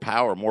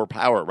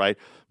 right?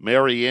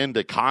 Marry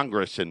into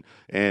Congress and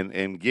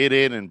get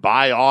in and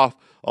buy off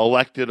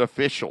elected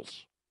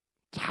officials.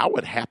 It's how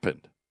it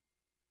happened.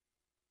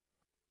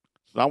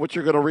 It's not what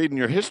you're going to read in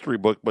your history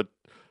book, but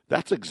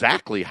that's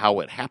exactly how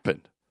it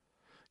happened.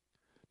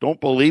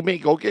 Don't believe me?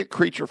 Go get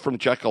Creature from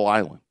Jekyll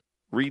Island.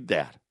 Read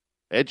that.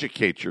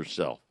 Educate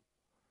yourself.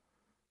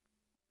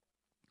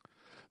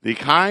 The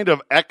kind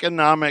of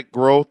economic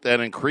growth that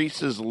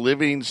increases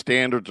living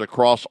standards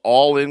across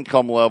all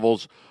income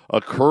levels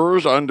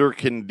occurs under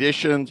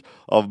conditions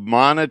of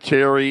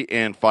monetary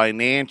and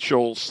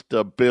financial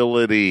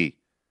stability.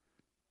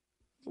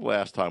 The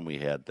last time we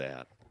had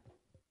that.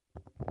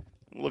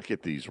 Look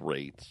at these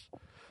rates.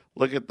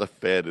 Look at the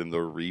Fed and the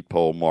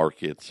repo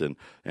markets and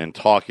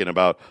talking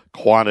about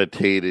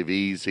quantitative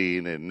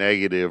easing and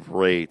negative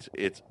rates.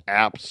 It's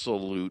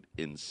absolute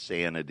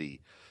insanity.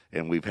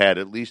 And we've had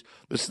at least,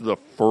 this is the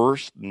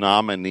first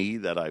nominee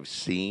that I've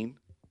seen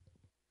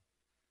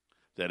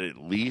that at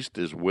least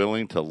is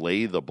willing to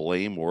lay the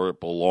blame where it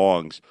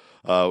belongs.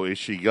 Is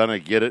she going to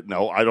get it?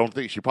 No, I don't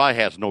think. She probably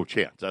has no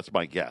chance. That's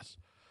my guess.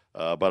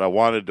 But I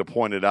wanted to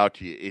point it out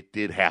to you. It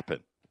did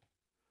happen.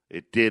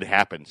 It did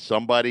happen.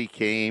 Somebody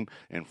came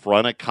in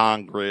front of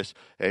Congress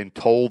and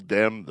told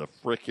them the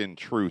frickin'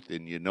 truth.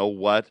 And you know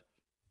what?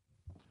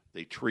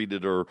 They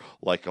treated her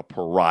like a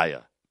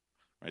pariah.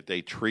 Right?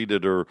 They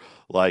treated her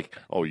like,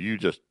 oh,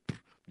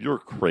 you're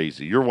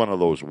crazy. You're one of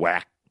those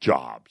whack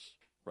jobs.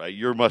 Right?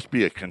 You must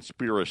be a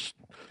conspiracy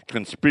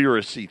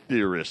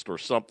theorist or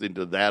something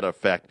to that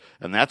effect.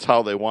 And that's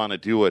how they want to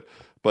do it.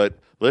 But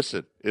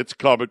listen, it's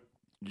coming.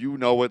 You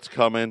know it's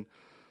coming.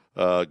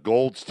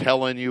 Gold's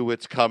telling you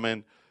it's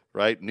coming.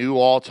 Right, new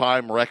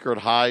all-time record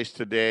highs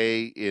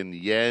today in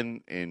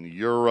yen, in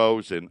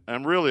euros,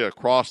 and really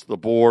across the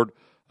board.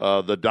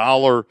 The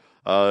dollar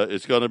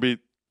is going to be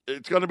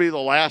the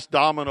last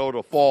domino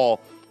to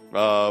fall,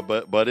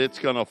 but it's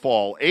going to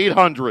fall.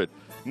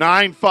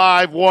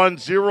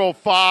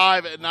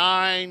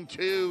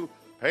 800-951-0592.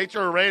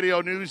 Patriot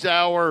Radio News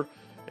Hour.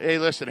 Hey,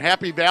 listen,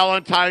 happy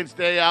Valentine's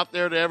Day out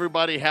there to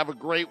everybody. Have a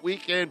great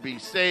weekend. Be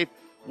safe.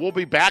 We'll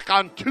be back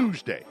on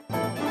Tuesday.